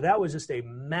 yards. So that was just a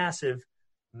massive,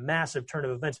 massive turn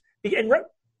of events. And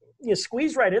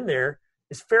squeezed right in there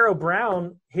is Pharaoh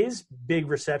Brown, his big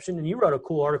reception. And you wrote a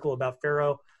cool article about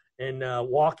Pharaoh and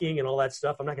walking and all that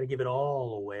stuff. I'm not going to give it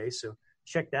all away, so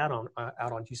check that out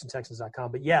on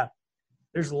HoustonTexans.com. But yeah,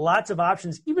 there's lots of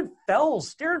options. Even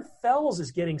Darren Fells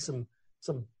is getting some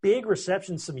big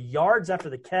receptions, some yards after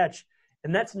the catch,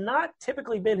 and that's not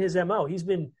typically been his MO. He's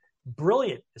been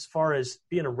brilliant as far as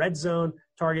being a red zone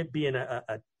target, being a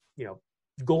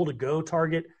goal to go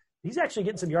target. He's actually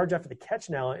getting some yards after the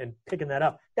catch now and picking that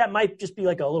up. That might just be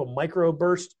like a little micro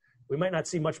burst. We might not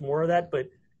see much more of that, but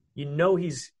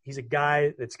he's a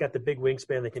guy that's got the big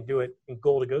wingspan that can do it in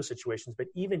goal-to-go situations. But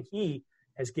even he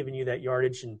has given you that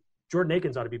yardage, and Jordan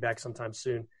Akins ought to be back sometime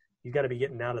soon. He's got to be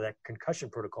getting out of that concussion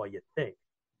protocol, you'd think.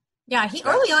 Yeah,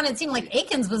 early on it seemed like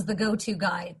Akins was the go-to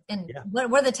guy. And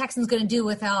what are the Texans going to do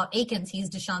without Akins? He's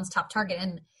Deshaun's top target.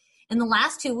 And in the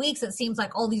last 2 weeks, it seems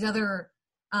like all these other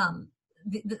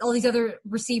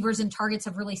receivers and targets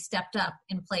have really stepped up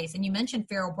in place. And you mentioned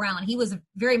Pharaoh Brown. He was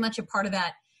very much a part of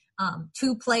that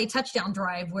 2-play touchdown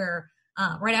drive where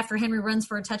right after Henry runs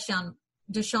for a touchdown,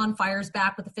 Deshaun fires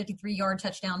back with a 53-yard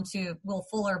touchdown to Will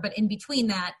Fuller. But in between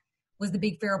that was the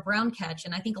big Pharaoh Brown catch.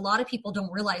 And I think a lot of people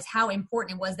don't realize how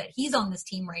important it was that he's on this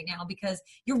team right now, because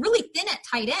you're really thin at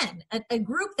tight end, a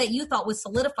group that you thought was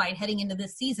solidified heading into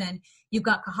this season. You've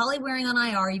got Kahale Warring on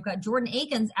IR. You've got Jordan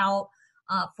Akins out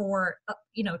for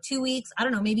 2 weeks. I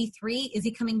don't know, maybe 3. Is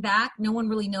he coming back? No one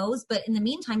really knows. But in the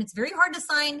meantime, it's very hard to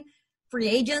sign free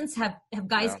agents, have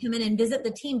guys come in and visit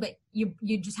the team, but you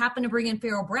just happen to bring in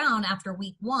Pharaoh Brown after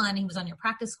week 1. He was on your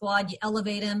practice squad. You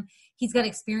elevate him. He's got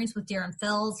experience with Darren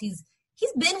Fells. He's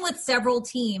been with several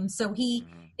teams. So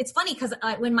it's funny because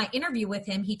when my interview with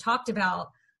him, he talked about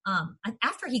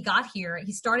after he got here,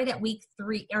 he started at week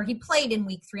 3, or he played in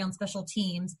week 3 on special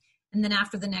teams. And then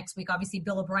after the next week, obviously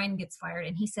Bill O'Brien gets fired.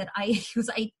 And he said, I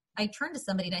turned to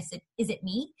somebody and I said, is it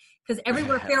me? Because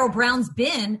everywhere Pharaoh Brown's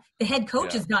been, the head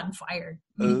coach has gotten fired.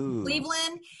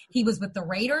 Cleveland, he was with the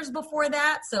Raiders before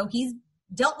that. So he's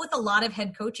dealt with a lot of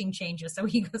head coaching changes. So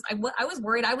he goes, I was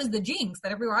worried I was the jinx,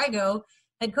 that everywhere I go,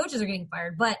 head coaches are getting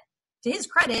fired. But to his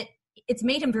credit, it's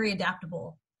made him very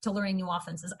adaptable to learning new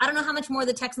offenses. I don't know how much more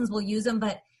the Texans will use him,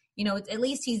 but, at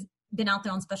least he's been out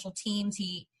there on special teams.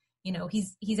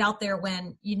 He's out there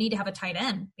when you need to have a tight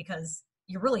end because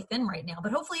you're really thin right now.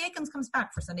 But hopefully Akins comes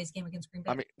back for Sunday's game against Green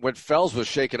Bay. I mean, when Fells was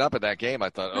shaken up in that game, I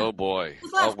thought, oh, boy,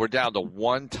 we're down to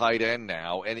one tight end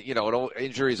now. And,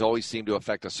 injuries always seem to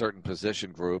affect a certain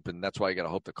position group, and that's why you got to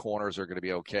hope the corners are going to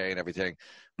be okay and everything.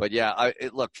 But, yeah,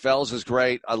 look, Fells is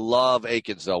great. I love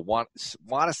Akins, though. Want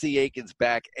to see Akins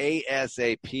back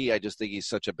ASAP. I just think he's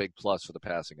such a big plus for the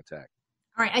passing attack.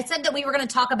 All right, I said that we were going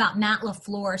to talk about Matt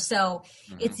LaFleur. So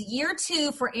it's year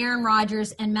 2 for Aaron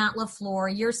Rodgers and Matt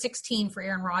LaFleur, year 16 for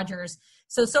Aaron Rodgers.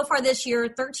 So far this year,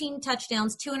 13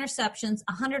 touchdowns, 2 interceptions,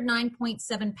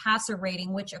 109.7 passer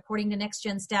rating, which according to Next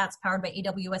Gen Stats powered by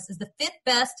AWS is the 5th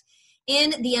best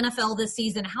in the NFL this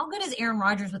season. How good is Aaron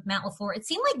Rodgers with Matt LaFleur? It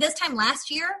seemed like this time last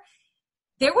year,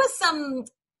 there was some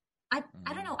 – I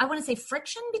don't know. I want to say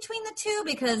friction between the two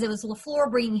because it was LaFleur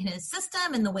bringing his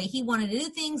system and the way he wanted to do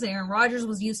things. Aaron Rodgers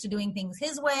was used to doing things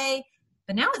his way.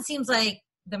 But now it seems like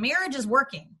the marriage is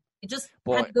working. It just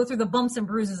had to go through the bumps and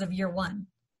bruises of year one.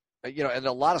 And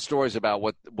a lot of stories about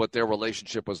what their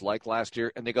relationship was like last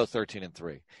year, and they go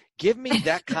 13-3. Give me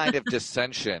that kind of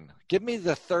dissension. Give me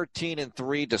the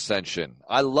 13-3 dissension.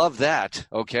 I love that,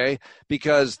 okay?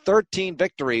 Because 13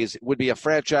 victories would be a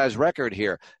franchise record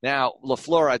here. Now,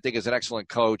 LaFleur, I think, is an excellent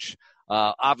coach.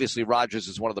 Obviously, Rodgers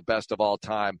is one of the best of all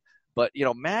time. But,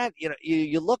 Matt,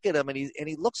 you look at him, and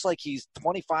he looks like he's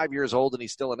 25 years old and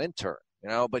he's still an intern,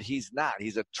 but he's not.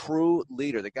 He's a true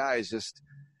leader. the guy is just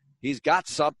 – he's got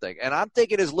something. And I'm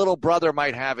thinking his little brother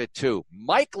might have it too.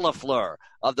 Mike LaFleur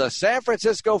of the San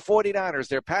Francisco 49ers,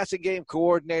 their passing game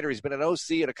coordinator. He's been an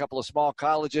OC at a couple of small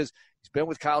colleges. He's been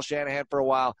with Kyle Shanahan for a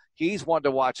while. He's one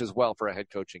to watch as well for a head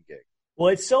coaching gig. Well,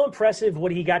 it's so impressive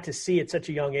what he got to see at such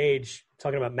a young age.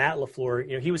 Talking about Matt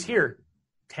LaFleur, he was here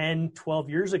 10, 12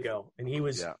 years ago, and he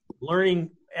was learning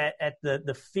at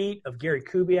the feet of Gary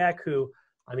Kubiak, who,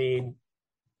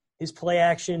 his play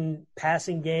action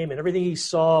passing game and everything he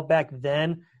saw back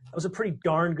then, that was a pretty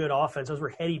darn good offense. Those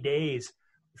were heady days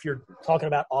if you're talking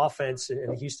about offense in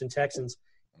the Houston Texans.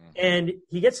 And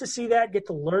he gets to see that, get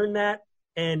to learn that,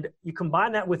 and you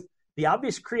combine that with the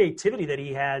obvious creativity that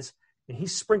he has, and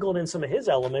he's sprinkled in some of his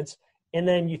elements, and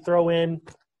then you throw in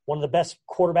one of the best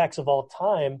quarterbacks of all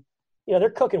time. They're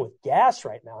cooking with gas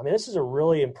right now. this is a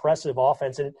really impressive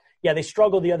offense. And, they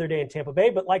struggled the other day in Tampa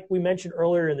Bay, but like we mentioned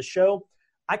earlier in the show,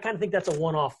 I kind of think that's a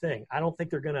one-off thing. I don't think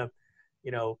they're going to,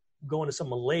 go into some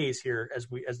malaise here as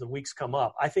the weeks come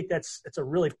up. I think that's a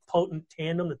really potent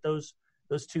tandem that those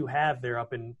two have there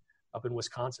up in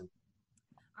Wisconsin.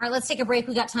 All right, let's take a break.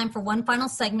 We got time for one final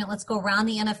segment. Let's go around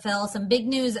the NFL. Some big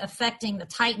news affecting the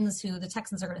Titans, who the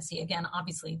Texans are going to see again,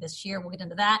 obviously, this year. We'll get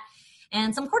into that.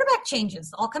 And some quarterback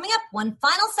changes all coming up. One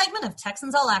final segment of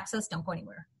Texans All Access. Don't go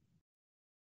anywhere.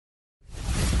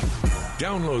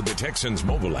 Download the Texans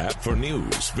mobile app for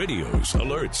news, videos,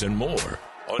 alerts, and more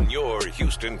on your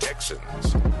Houston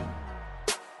Texans.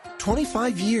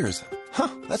 25 years.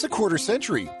 That's a quarter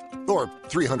century. Or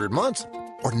 300 months.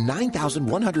 Or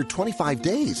 9,125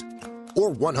 days.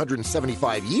 Or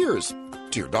 175 years.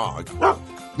 Dear dog.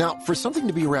 Now, for something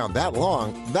to be around that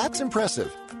long, that's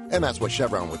impressive. And that's what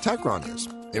Chevron with Techron is.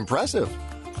 Impressive.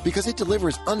 Because it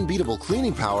delivers unbeatable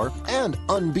cleaning power and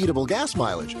unbeatable gas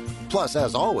mileage. Plus,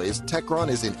 as always, Techron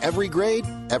is in every grade,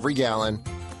 every gallon.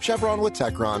 Chevron with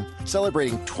Techron,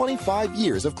 celebrating 25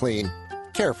 years of clean.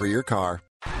 Care for your car.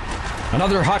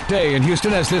 Another hot day in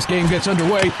Houston as this game gets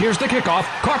underway. Here's the kickoff,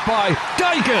 caught by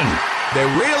Daikin.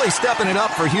 They're really stepping it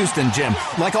up for Houston, Jim.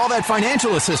 Like all that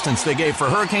financial assistance they gave for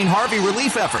Hurricane Harvey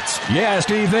relief efforts. Yeah,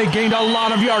 Steve, they gained a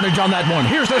lot of yardage on that one.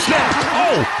 Here's the snap.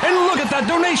 Oh, and look at that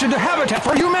donation to Habitat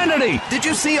for Humanity. Did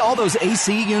you see all those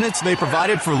AC units they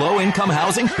provided for low-income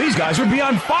housing? These guys would be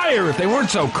on fire if they weren't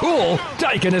so cool.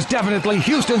 Daikin is definitely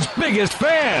Houston's biggest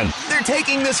fan. They're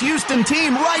taking this Houston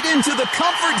team right into the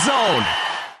comfort zone.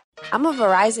 I'm a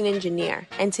Verizon engineer,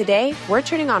 and today we're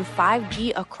turning on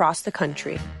 5G across the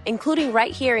country, including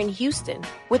right here in Houston.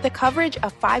 With the coverage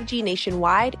of 5G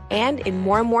nationwide and in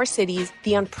more and more cities,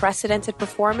 the unprecedented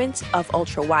performance of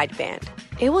ultra-wideband.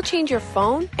 It will change your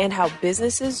phone and how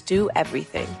businesses do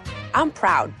everything. I'm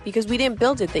proud because we didn't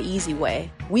build it the easy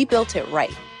way. We built it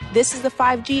right. This is the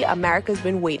 5G America's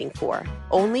been waiting for.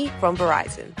 Only from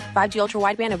Verizon. 5G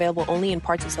ultra-wideband available only in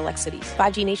parts of select cities.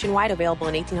 5G nationwide available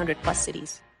in 1,800 plus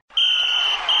cities.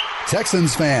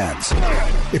 Texans fans,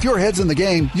 if your head's in the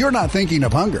game, you're not thinking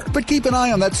of hunger. But keep an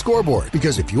eye on that scoreboard,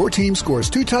 because if your team scores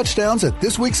 2 touchdowns at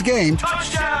this week's game,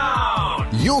 Touchdown!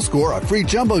 You'll score a free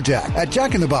Jumbo Jack at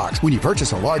Jack in the Box when you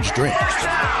purchase a large drink.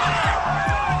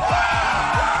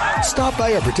 Stop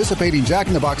by a participating Jack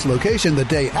in the Box location the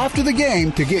day after the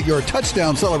game to get your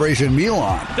touchdown celebration meal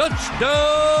on. Touchdown!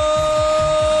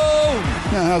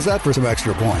 Now, how's that for some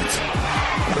extra points?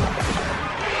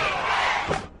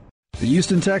 The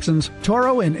Houston Texans,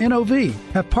 Toro, and NOV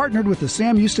have partnered with the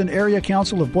Sam Houston Area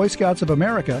Council of Boy Scouts of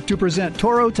America to present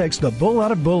Toro Takes the Bull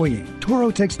Out of Bullying.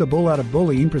 Toro Takes the Bull Out of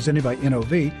Bullying, presented by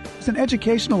NOV, is an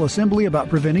educational assembly about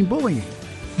preventing bullying.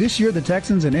 This year, the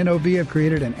Texans and NOV have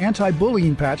created an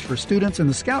anti-bullying patch for students in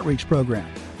the Scout Reach program.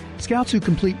 Scouts who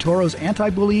complete Toro's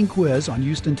anti-bullying quiz on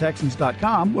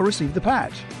HoustonTexans.com will receive the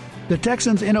patch. The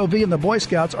Texans, NOV, and the Boy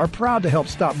Scouts are proud to help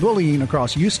stop bullying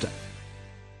across Houston.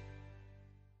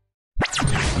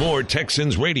 More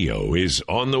Texans radio is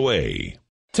on the way.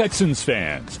 Texans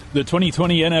fans, the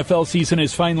 2020 NFL season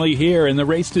is finally here, and the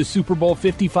race to Super Bowl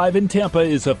 55 in Tampa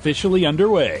is officially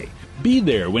underway. Be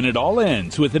there when it all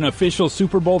ends with an official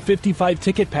Super Bowl 55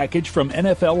 ticket package from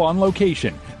NFL On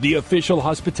Location, the official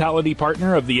hospitality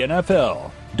partner of the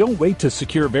NFL. Don't wait to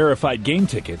secure verified game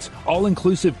tickets.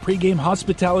 All-inclusive pregame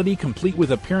hospitality complete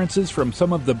with appearances from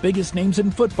some of the biggest names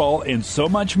in football and so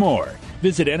much more.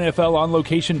 Visit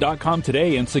NFLOnLocation.com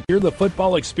today and secure the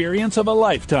football experience of a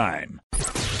lifetime.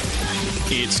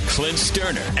 It's Clint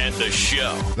Sterner and the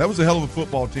show. That was a hell of a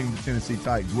football team, the Tennessee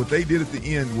Titans. What they did at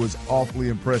the end was awfully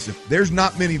impressive. There's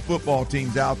not many football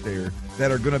teams out there that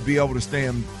are going to be able to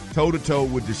stand toe-to-toe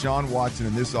with Deshaun Watson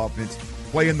and this offense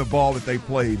playing the ball that they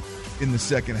played in the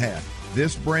second half.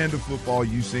 This brand of football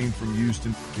you've seen from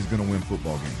Houston is going to win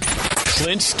football games.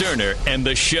 Clint Sterner and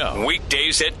the show.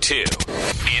 Weekdays at 2.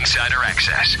 Insider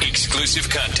access. Exclusive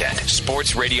content.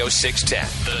 Sports Radio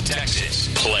 610. The Texas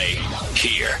Play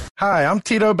Here. Hi, I'm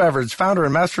Tito Beverage, founder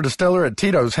and master distiller at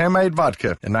Tito's Handmade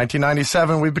Vodka. In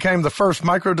 1997, we became the first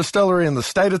micro distillery in the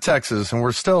state of Texas, and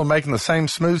we're still making the same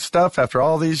smooth stuff after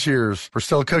all these years. We're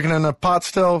still cooking in a pot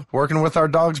still, working with our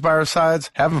dogs by our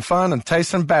sides, having fun and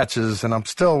tasting batches, and I'm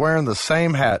still wearing the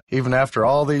same hat, even after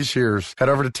all these years. Head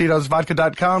over to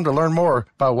Tito'sVodka.com to learn more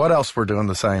about what else we're doing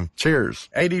the same. Cheers.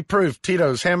 80 proof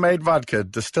Tito's Handmade Vodka,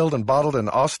 distilled and bottled in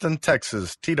Austin,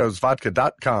 Texas.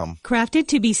 Tito'sVodka.com. Crafted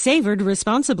to be savored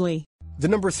responsibly. The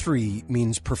number 3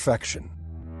 means perfection.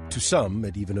 To some,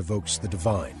 it even evokes the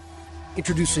divine.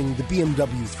 Introducing the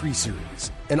BMW 3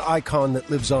 Series, an icon that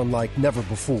lives on like never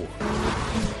before.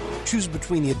 Choose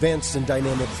between the advanced and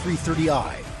dynamic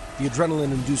 330i, the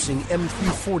adrenaline-inducing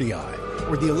M340i,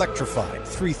 or the electrified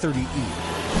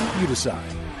 330e. You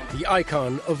decide. The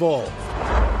icon evolved.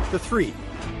 The 3.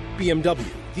 BMW,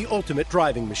 the ultimate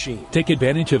driving machine. Take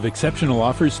advantage of exceptional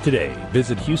offers today.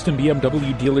 Visit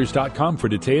HoustonBMWDealers.com for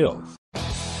details.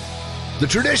 The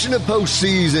tradition of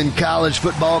postseason college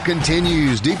football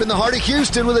continues deep in the heart of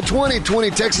Houston with the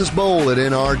 2020 Texas Bowl at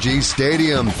NRG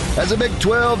Stadium as the Big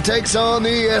 12 takes on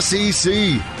the SEC.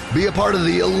 Be a part of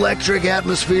the electric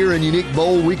atmosphere and unique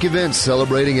Bowl Week events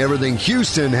celebrating everything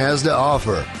Houston has to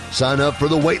offer. Sign up for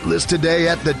the wait list today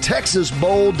at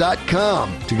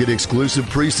thetexasbowl.com to get exclusive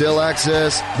pre-sale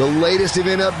access, the latest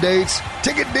event updates,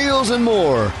 ticket deals, and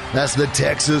more. That's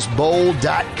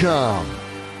thetexasbowl.com.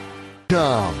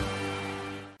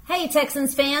 Hey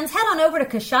Texans fans, head on over to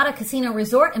Coshada Casino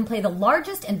Resort and play the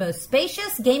largest and most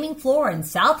spacious gaming floor in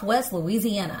Southwest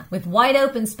Louisiana. With wide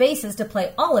open spaces to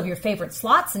play all of your favorite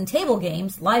slots and table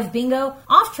games, live bingo,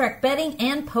 off-track betting,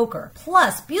 and poker.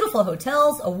 Plus, beautiful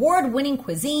hotels, award-winning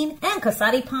cuisine, and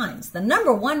Casati Pines, the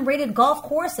 #1 rated golf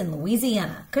course in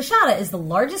Louisiana. Coshada is the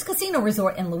largest casino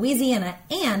resort in Louisiana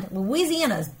and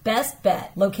Louisiana's best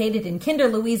bet. Located in Kinder,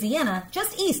 Louisiana,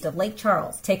 just east of Lake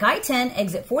Charles. Take I-10,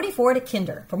 exit 44 to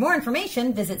Kinder. For more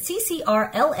information, visit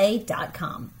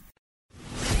ccrla.com.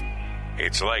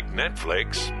 It's like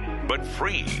Netflix, but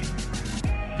free.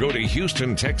 Go to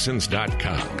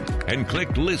HoustonTexans.com and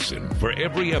click listen for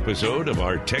every episode of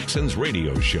our Texans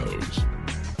radio shows.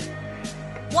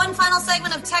 One final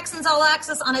segment of Texans All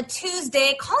Access on a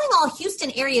Tuesday. Calling all Houston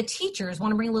area teachers.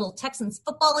 Want to bring a little Texans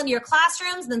football into your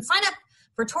classrooms? Then sign up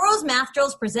for Toro's Math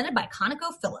Drills presented by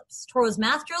ConocoPhillips. Toro's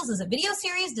Math Drills is a video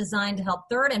series designed to help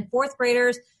 3rd and 4th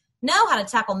graders know how to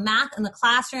tackle math in the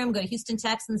classroom. Go to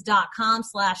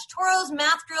HoustonTexans.com/Toro's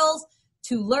Math Drills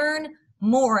to learn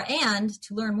more. And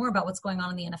to learn more about what's going on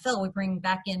in the NFL, we bring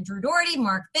back in Drew Doherty,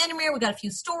 Mark Vandermeer. We got a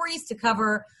few stories to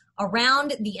cover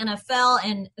around the NFL.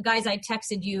 And guys, I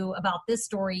texted you about this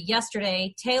story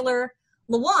yesterday. Taylor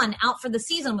Lewan out for the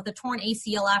season with a torn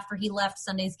ACL after he left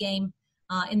Sunday's game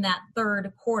in that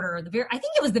third quarter. I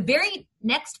think it was the very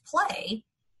next play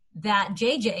that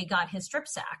JJ got his strip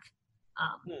sack.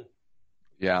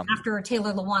 After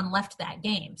Taylor Lewan left that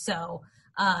game. So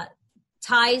is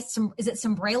it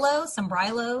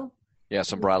Sombrilo? Yeah,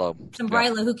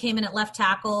 Sombrilo. Who came in at left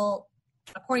tackle.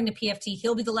 According to PFT,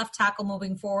 he'll be the left tackle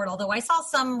moving forward, although I saw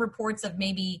some reports of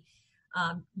maybe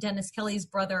Tim Kelly's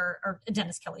brother,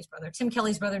 Dennis Kelly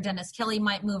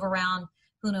might move around.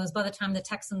 Who knows? By the time the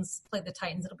Texans play the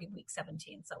Titans, it'll be week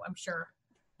 17. So I'm sure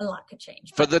a lot could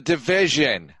change. For the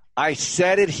division, I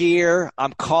said it here.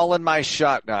 I'm calling my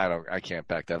shot. No, I can't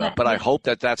back that up. But I hope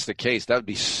that that's the case. That would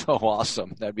be so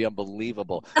awesome. That'd be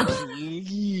unbelievable.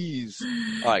 Please.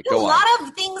 All right, go on. A lot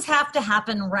of things have to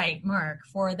happen right, Mark,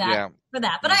 for that. Yeah. But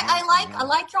I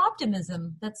like your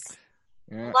optimism. A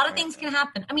lot of things can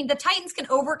happen. I mean, the Titans can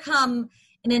overcome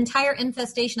an entire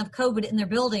infestation of COVID in their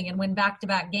building and win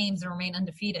back-to-back games and remain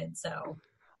undefeated. So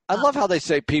I love how they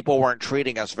say people weren't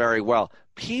treating us very well.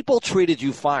 people treated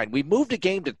you fine. We moved a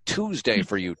game to Tuesday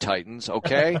for you, Titans,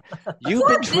 okay? You've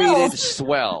been treated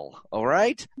swell, all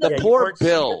right? The poor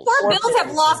Bills. The poor Bills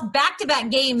have lost back-to-back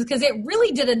games because it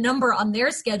really did a number on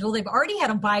their schedule. They've already had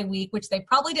a bye week, which they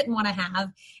probably didn't want to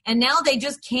have, and now they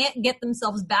just can't get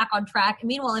themselves back on track. And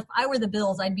meanwhile, if I were the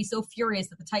Bills, I'd be so furious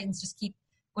that the Titans just keep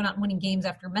going out and winning games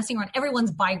after messing around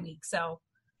everyone's bye week. So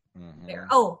there.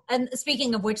 Oh, and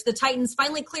speaking of which, the Titans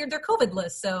finally cleared their COVID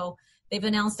list. So they've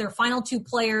announced their final 2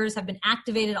 players have been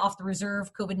activated off the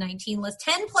reserve COVID-19 list.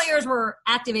 10 players were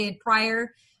activated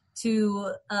prior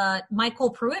to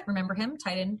Michael Pruitt. Remember him,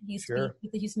 tight end. He used to be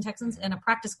with the Houston Texans, and a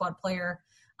practice squad player,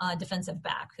 defensive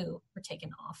back, who were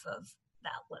taken off of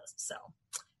that list. So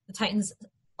the Titans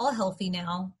all healthy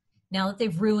now that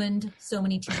they've ruined so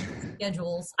many teams'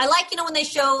 schedules. I like, when they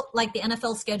show like the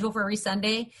NFL schedule for every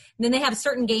Sunday, and then they have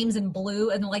certain games in blue,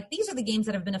 and they're like, these are the games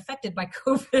that have been affected by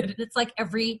COVID. And it's like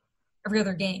every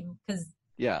other game. Because,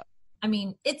 I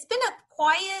mean, it's been a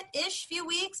quiet-ish few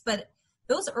weeks, but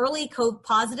those early COVID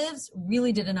positives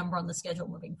really did a number on the schedule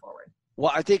moving forward.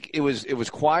 Well, I think it was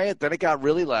quiet, then it got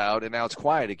really loud, and now it's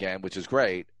quiet again, which is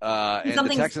great. And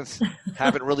the Texans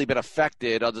haven't really been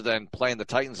affected other than playing the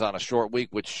Titans on a short week,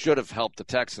 which should have helped the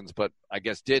Texans, but I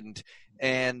guess didn't.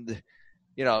 And,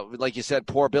 like you said,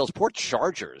 poor Bills, poor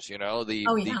Chargers, the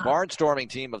barnstorming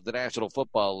team of the National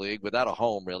Football League without a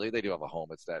home, really. They do have a home.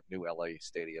 It's that new LA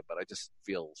stadium, but I just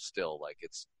feel still like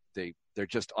they're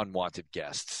just unwanted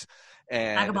guests.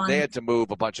 And they had to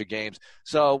move a bunch of games.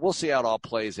 So we'll see how it all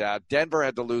plays out. Denver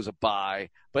had to lose a bye,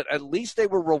 but at least they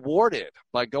were rewarded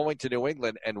by going to New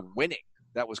England and winning.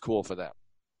 That was cool for them.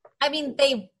 I mean,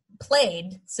 they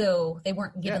played, so they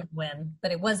weren't given a win.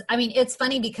 But it's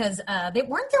funny because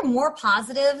weren't there more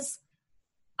positives,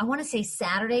 I want to say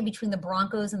Saturday, between the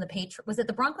Broncos and the Patriots. Was it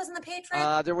the Broncos and the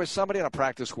Patriots? There was somebody on a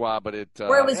practice squad, but it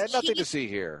had nothing to see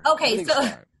here. Okay,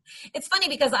 so it's funny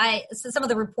because some of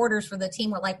the reporters for the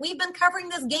team were like, we've been covering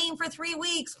this game for 3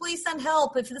 weeks. Please send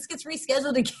help if this gets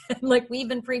rescheduled again. Like, we've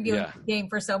been previewing the game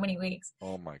for so many weeks.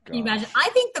 Oh, my God. Can you imagine? I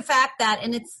think the fact that,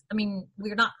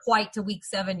 we're not quite to week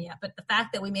 7 yet, but the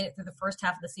fact that we made it through the first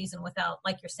half of the season without,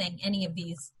 like you're saying, any of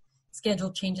these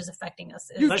schedule changes affecting us.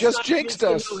 You just jinxed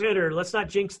us. No-hitter. Let's not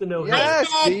jinx the no-hitter. Yes,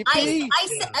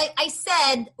 I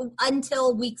said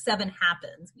until week 7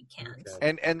 happens, we can't.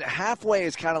 Okay. And halfway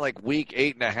is kind of like week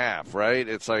 8.5, right?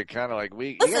 It's like kind of like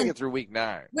you got to get through week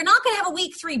 9. We're not going to have a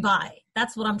week 3 bye.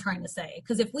 That's what I'm trying to say.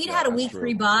 Because if we'd had a week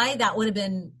 3 bye, that would have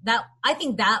been that. I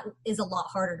think that is a lot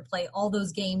harder to play all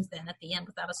those games then at the end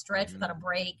without a stretch, without a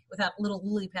break, without a little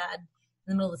lily pad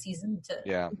in the middle of the season to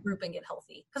regroup and get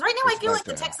healthy. Because right now I feel like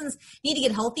the Texans need to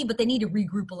get healthy, but they need to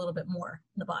regroup a little bit more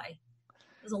in the bye.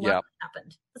 There's a lot that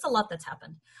happened. That's a lot that's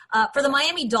happened. For the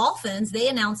Miami Dolphins, they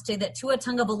announced today that Tua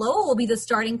Tagovailoa will be the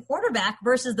starting quarterback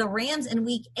versus the Rams in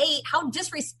Week 8. How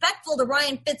disrespectful to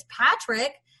Ryan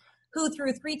Fitzpatrick, who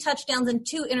threw 3 touchdowns and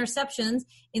 2 interceptions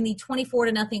in the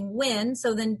 24-0 win.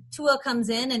 So then Tua comes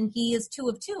in, and he is 2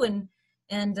 of 2,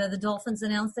 and the Dolphins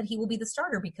announced that he will be the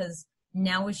starter because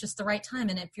now is just the right time.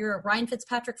 And if you're a Ryan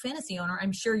Fitzpatrick fantasy owner,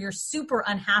 I'm sure you're super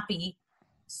unhappy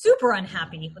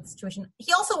with the situation.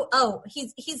 He also,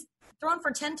 he's thrown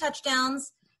for 10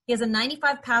 touchdowns. He has a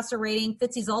 95 passer rating.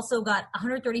 Fitzy's also got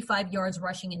 135 yards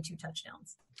rushing and 2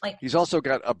 touchdowns. He's also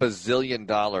got $1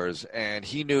 bazillion, and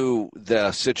he knew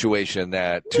the situation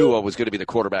that Tua was going to be the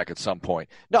quarterback at some point.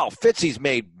 No, Fitzy's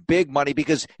made big money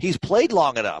because he's played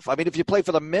long enough. I mean, if you play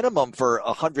for the minimum for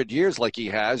 100 years like he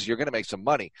has, you're going to make some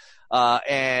money.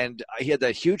 And he had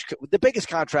the biggest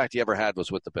contract he ever had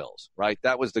was with the Bills, right?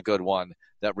 That was the good one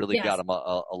that really got him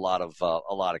a lot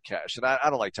of cash. And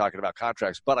I don't like talking about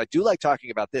contracts, but I do like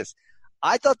talking about this.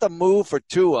 I thought the move for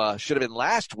Tua should have been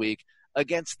last week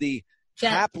against the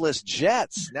hapless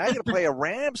Jets. Now you're going to play a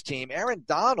Rams team. Aaron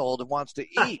Donald wants to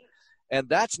eat, and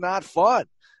that's not fun.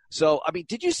 So,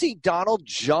 did you see Donald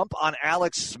jump on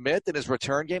Alex Smith in his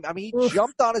return game? He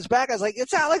jumped on his back. I was like,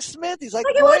 it's Alex Smith. He's like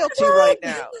royalty right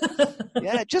now.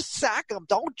 Yeah, just sack him.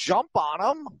 Don't jump on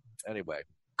him. Anyway.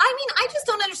 I just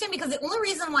don't understand because the only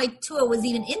reason why Tua was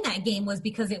even in that game was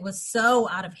because it was so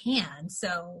out of hand.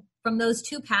 So from those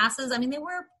 2 passes,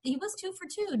 he was 2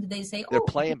 for 2. Did they say? They're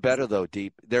playing better though,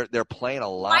 Deep. They're playing a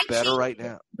lot better right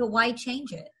now. But why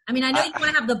change it? I know you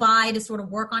want to have the bye to sort of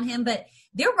work on him, but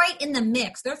they're right in the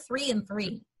mix. They're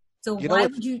 3-3. So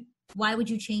why would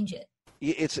you change it?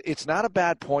 It's not a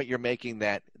bad point you're making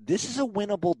that this is a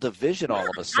winnable division all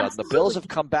of a sudden. Absolutely. The Bills have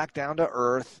come back down to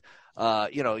earth.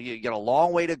 You got a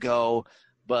long way to go,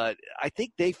 but I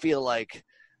think they feel like,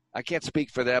 I can't speak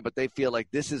for them, but they feel like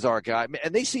this is our guy.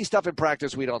 And they see stuff in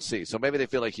practice we don't see, so maybe they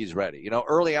feel like he's ready.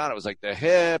 Early on it was like the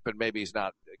hip, and maybe he's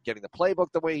not getting the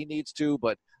playbook the way he needs to,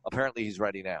 but apparently he's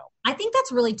ready now. I think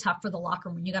that's really tough for the locker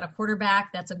room. You got a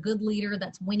quarterback that's a good leader,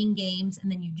 that's winning games,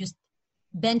 and then you just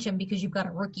bench him because you've got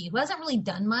a rookie who hasn't really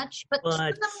done much. But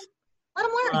let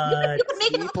him learn. You could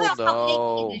make it in the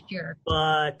playoffs this year.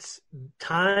 But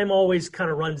time always kind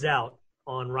of runs out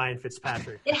on Ryan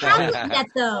Fitzpatrick. It hasn't yet,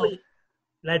 though.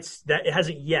 It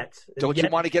hasn't yet. Don't you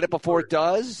want to get it before it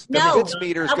does? No, the Fitz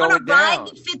meter's I want going to ride down.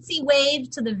 the Fitzy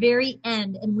wave to the very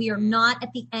end, and we are not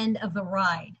at the end of the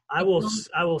ride. I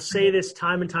will say this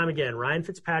time and time again. Ryan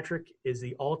Fitzpatrick is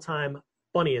the all-time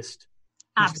funniest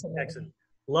Houston Texan.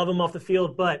 Love him off the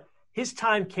field, but his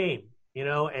time came,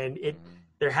 and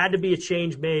there had to be a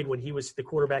change made when he was the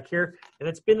quarterback here, and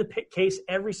it's been the case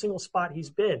every single spot he's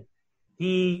been.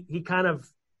 He kind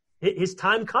of his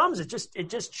time comes. It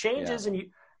just changes,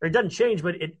 or it doesn't change,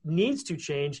 but it needs to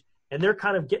change. And they're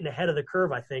kind of getting ahead of the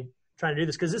curve, I think, trying to do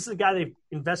this because this is a guy they've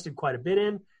invested quite a bit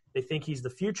in. They think he's the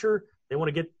future. They want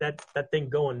to get that thing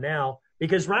going now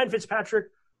because Ryan Fitzpatrick,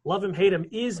 love him, hate him,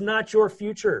 is not your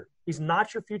future. He's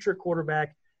not your future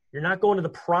quarterback. You're not going to the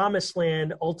promised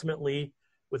land ultimately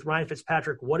with Ryan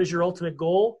Fitzpatrick. What is your ultimate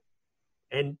goal?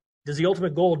 And does the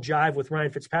ultimate goal jive with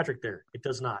Ryan Fitzpatrick there? It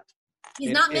does not.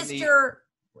 He's not Mr.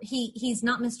 He's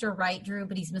not Mr. Right, Drew,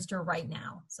 but he's Mr. Right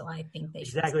now. So I think they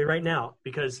should exactly right now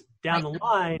because down the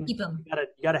line, keep him. You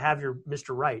got to have your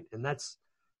Mr. Right, and that's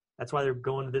why they're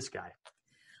going to this guy.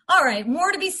 All right,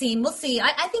 more to be seen. We'll see.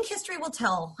 I think history will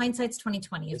tell. Hindsight's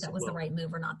 20/20 if that was the right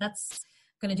move or not. That's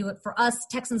going to do it for us.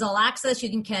 Texans All Access. You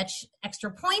can catch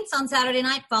Extra Points on Saturday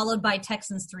night, followed by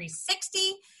Texans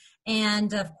 360.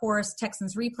 And, of course,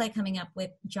 Texans Replay coming up with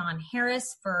John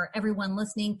Harris. For everyone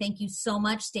listening, thank you so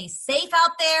much. Stay safe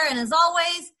out there. And, as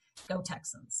always, go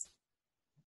Texans.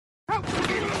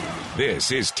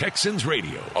 This is Texans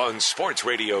Radio on Sports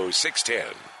Radio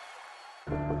 610.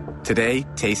 Today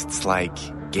tastes like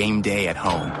game day at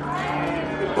home.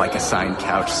 Like assigned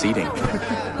couch seating.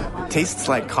 Tastes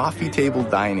like coffee table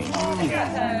dining.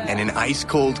 And an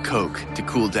ice-cold Coke to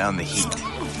cool down the heat.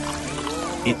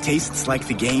 It tastes like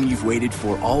the game you've waited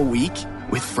for all week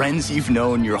with friends you've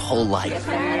known your whole life.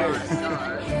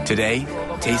 Today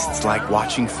tastes like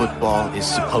watching football is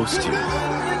supposed to.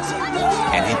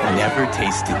 And it never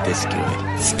tasted this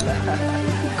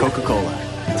good. Coca-Cola.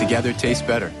 Together tastes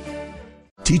better.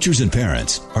 Teachers and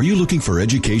parents, are you looking for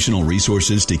educational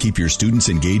resources to keep your students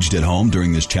engaged at home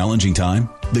during this challenging time?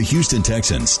 The Houston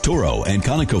Texans, Toro, and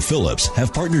ConocoPhillips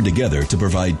have partnered together to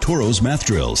provide Toro's Math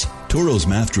Drills. Toro's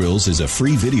Math Drills is a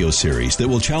free video series that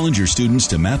will challenge your students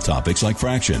to math topics like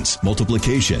fractions,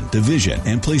 multiplication, division,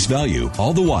 and place value,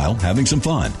 all the while having some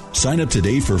fun. Sign up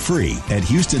today for free at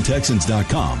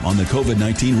HoustonTexans.com on the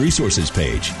COVID-19 resources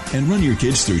page and run your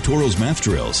kids through Toro's Math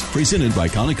Drills, presented by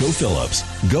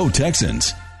ConocoPhillips. Go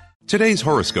Texans! Today's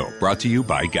horoscope brought to you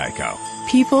by Geico.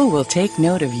 People will take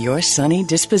note of your sunny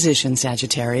disposition,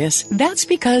 Sagittarius. That's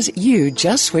because you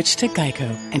just switched to Geico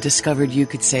and discovered you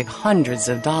could save hundreds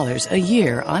of dollars a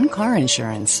year on car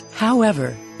insurance.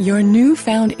 However, your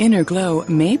newfound inner glow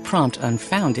may prompt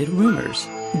unfounded rumors.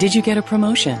 Did you get a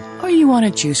promotion? Or you want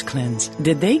a juice cleanse?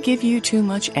 Did they give you too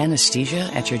much anesthesia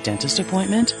at your dentist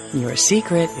appointment? Your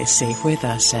secret is safe with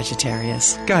us,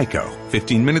 Sagittarius. Geico.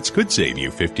 15 minutes could save you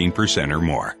 15% or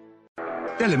more.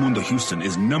 Telemundo Houston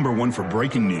is #1 for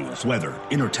breaking news, weather,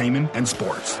 entertainment, and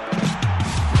sports.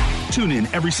 Tune in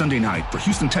every Sunday night for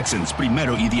Houston Texans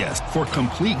Primero y 10 for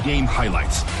complete game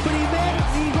highlights,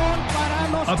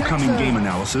 upcoming game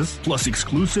analysis, plus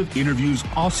exclusive interviews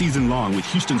all season long with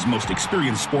Houston's most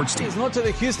experienced sports team. Es noche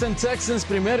de Houston Texans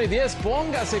Primero y 10.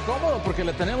 Póngase cómodo porque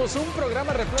le tenemos un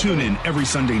programa repleto. Tune in every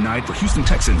Sunday night for Houston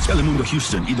Texans, Telemundo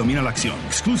Houston y Domina la Acción,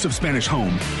 exclusive Spanish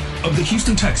home of the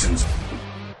Houston Texans.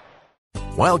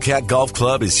 Wildcat Golf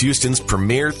Club is Houston's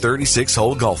premier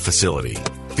 36-hole golf facility,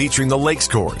 featuring the Lakes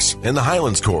Course and the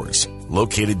Highlands Course,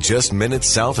 located just minutes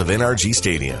south of NRG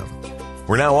Stadium.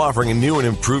 We're now offering a new and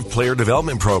improved player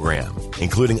development program,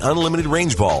 including unlimited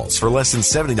range balls for less than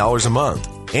 $70 a month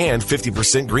and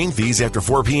 50% green fees after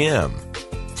 4 p.m.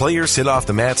 Players hit off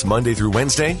the mats Monday through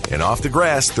Wednesday and off the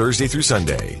grass Thursday through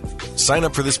Sunday. Sign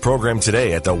up for this program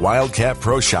today at the Wildcat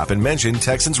Pro Shop and mention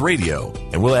Texans Radio,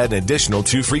 and we'll add an additional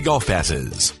 2 free golf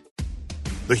passes.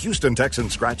 The Houston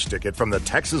Texans scratch ticket from the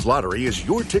Texas Lottery is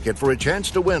your ticket for a chance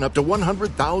to win up to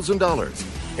 $100,000.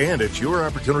 And it's your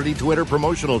opportunity to enter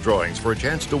promotional drawings for a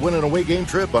chance to win an away game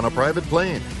trip on a private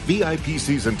plane, VIP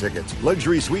season tickets,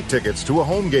 luxury suite tickets to a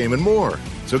home game, and more.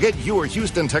 So get your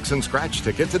Houston Texans scratch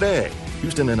ticket today.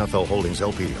 Houston NFL Holdings,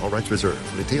 LP. All rights reserved.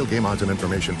 For detailed game odds and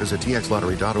information, visit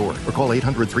txlottery.org or call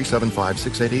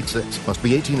 800-375-6886. Must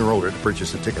be 18 or older to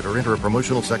purchase a ticket or enter a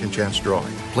promotional second chance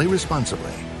drawing. Play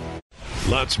responsibly.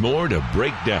 lots more to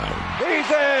break down.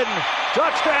 He's in!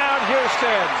 Touchdown,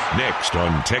 Houston! Next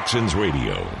on Texans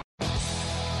Radio.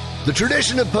 The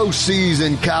tradition of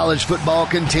postseason college football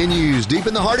continues deep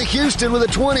in the heart of Houston with the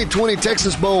 2020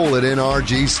 Texas Bowl at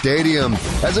NRG Stadium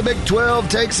as the Big 12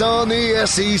 takes on the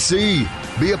SEC.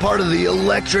 Be a part of the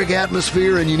electric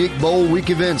atmosphere and unique Bowl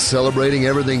Week events celebrating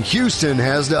everything Houston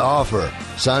has to offer.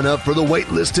 Sign up for the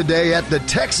wait list today at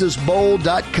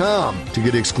thetexasbowl.com to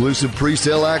get exclusive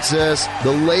pre-sale access,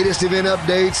 the latest event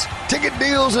updates, ticket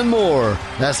deals, and more.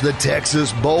 That's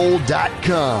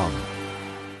thetexasbowl.com.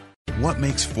 What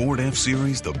makes Ford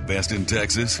F-Series the best in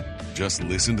Texas? Just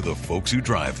listen to the folks who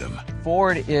drive them.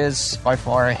 Ford is by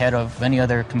far ahead of any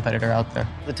other competitor out there.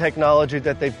 The technology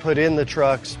that they've put in the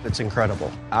trucks, it's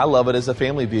incredible. I love it as a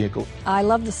family vehicle. I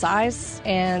love the size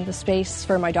and the space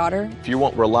for my daughter. If you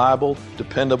want reliable,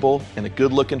 dependable, and a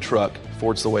good-looking truck,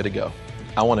 Ford's the way to go.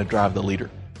 I want to drive the leader.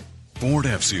 Ford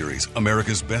F-Series,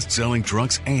 America's best-selling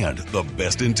trucks and the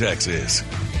best in Texas.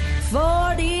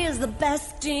 Ford is the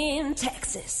best in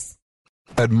Texas.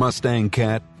 At Mustang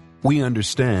Cat, we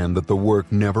understand that the work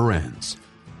never ends.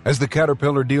 As the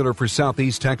Caterpillar dealer for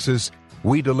Southeast Texas,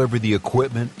 we deliver the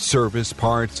equipment, service,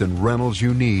 parts, and rentals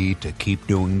you need to keep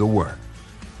doing the work.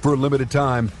 For a limited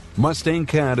time, Mustang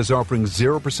Cat is offering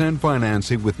 0%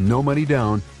 financing with no money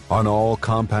down on all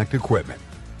compact equipment.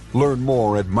 Learn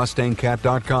more at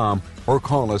MustangCat.com or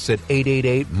call us at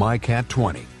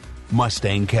 888-MyCat20.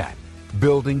 Mustang Cat,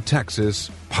 building Texas,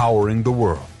 powering the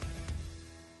world.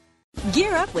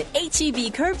 Gear up with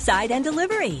H-E-B curbside and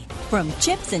delivery. From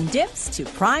chips and dips to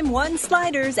Prime One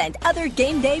sliders and other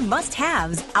game day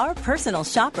must-haves, our personal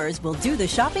shoppers will do the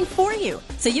shopping for you,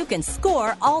 so you can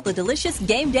score all the delicious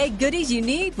game day goodies you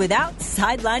need without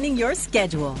sidelining your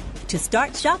schedule. To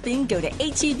start shopping, go to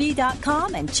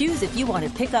HEB.com and choose if you want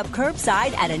to pick up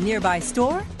curbside at a nearby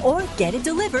store or get it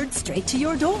delivered straight to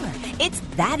your door. It's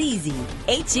that easy.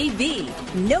 HEB.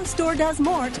 No store does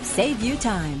more to save you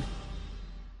time.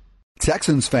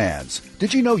 Texans fans,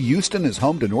 did you know Houston is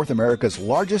home to North America's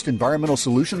largest environmental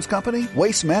solutions company?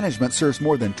 Waste Management serves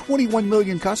more than 21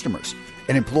 million customers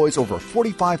and employs over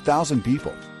 45,000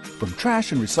 people. From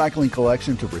trash and recycling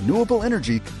collection to renewable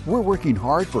energy, we're working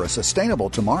hard for a sustainable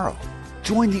tomorrow.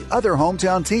 Join the other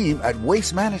hometown team at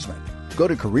Waste Management. Go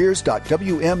to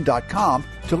careers.wm.com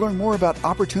to learn more about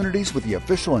opportunities with the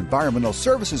official environmental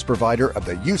services provider of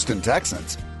the Houston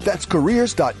Texans. That's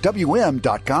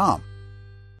careers.wm.com.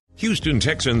 Houston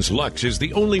Texans Lux is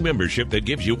the only membership that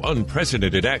gives you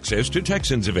unprecedented access to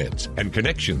Texans events and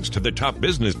connections to the top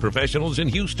business professionals in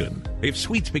Houston. If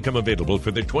suites become available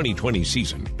for the 2020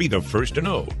 season, be the first to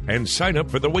know and sign up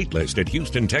for the waitlist at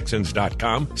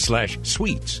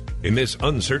HoustonTexans.com/suites. In this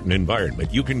uncertain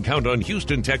environment, you can count on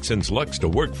Houston Texans Lux to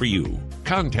work for you.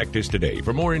 Contact us today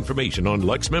for more information on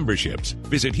Lux memberships.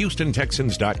 Visit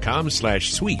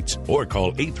HoustonTexans.com/suites or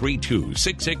call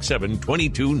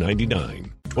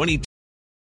 832-667-2299.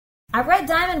 At Red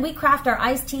Diamond, we craft our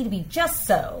iced tea to be just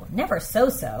so, never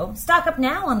so-so. Stock up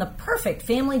now on the perfect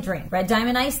family drink. Red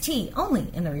Diamond iced tea,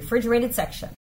 only in the refrigerated section.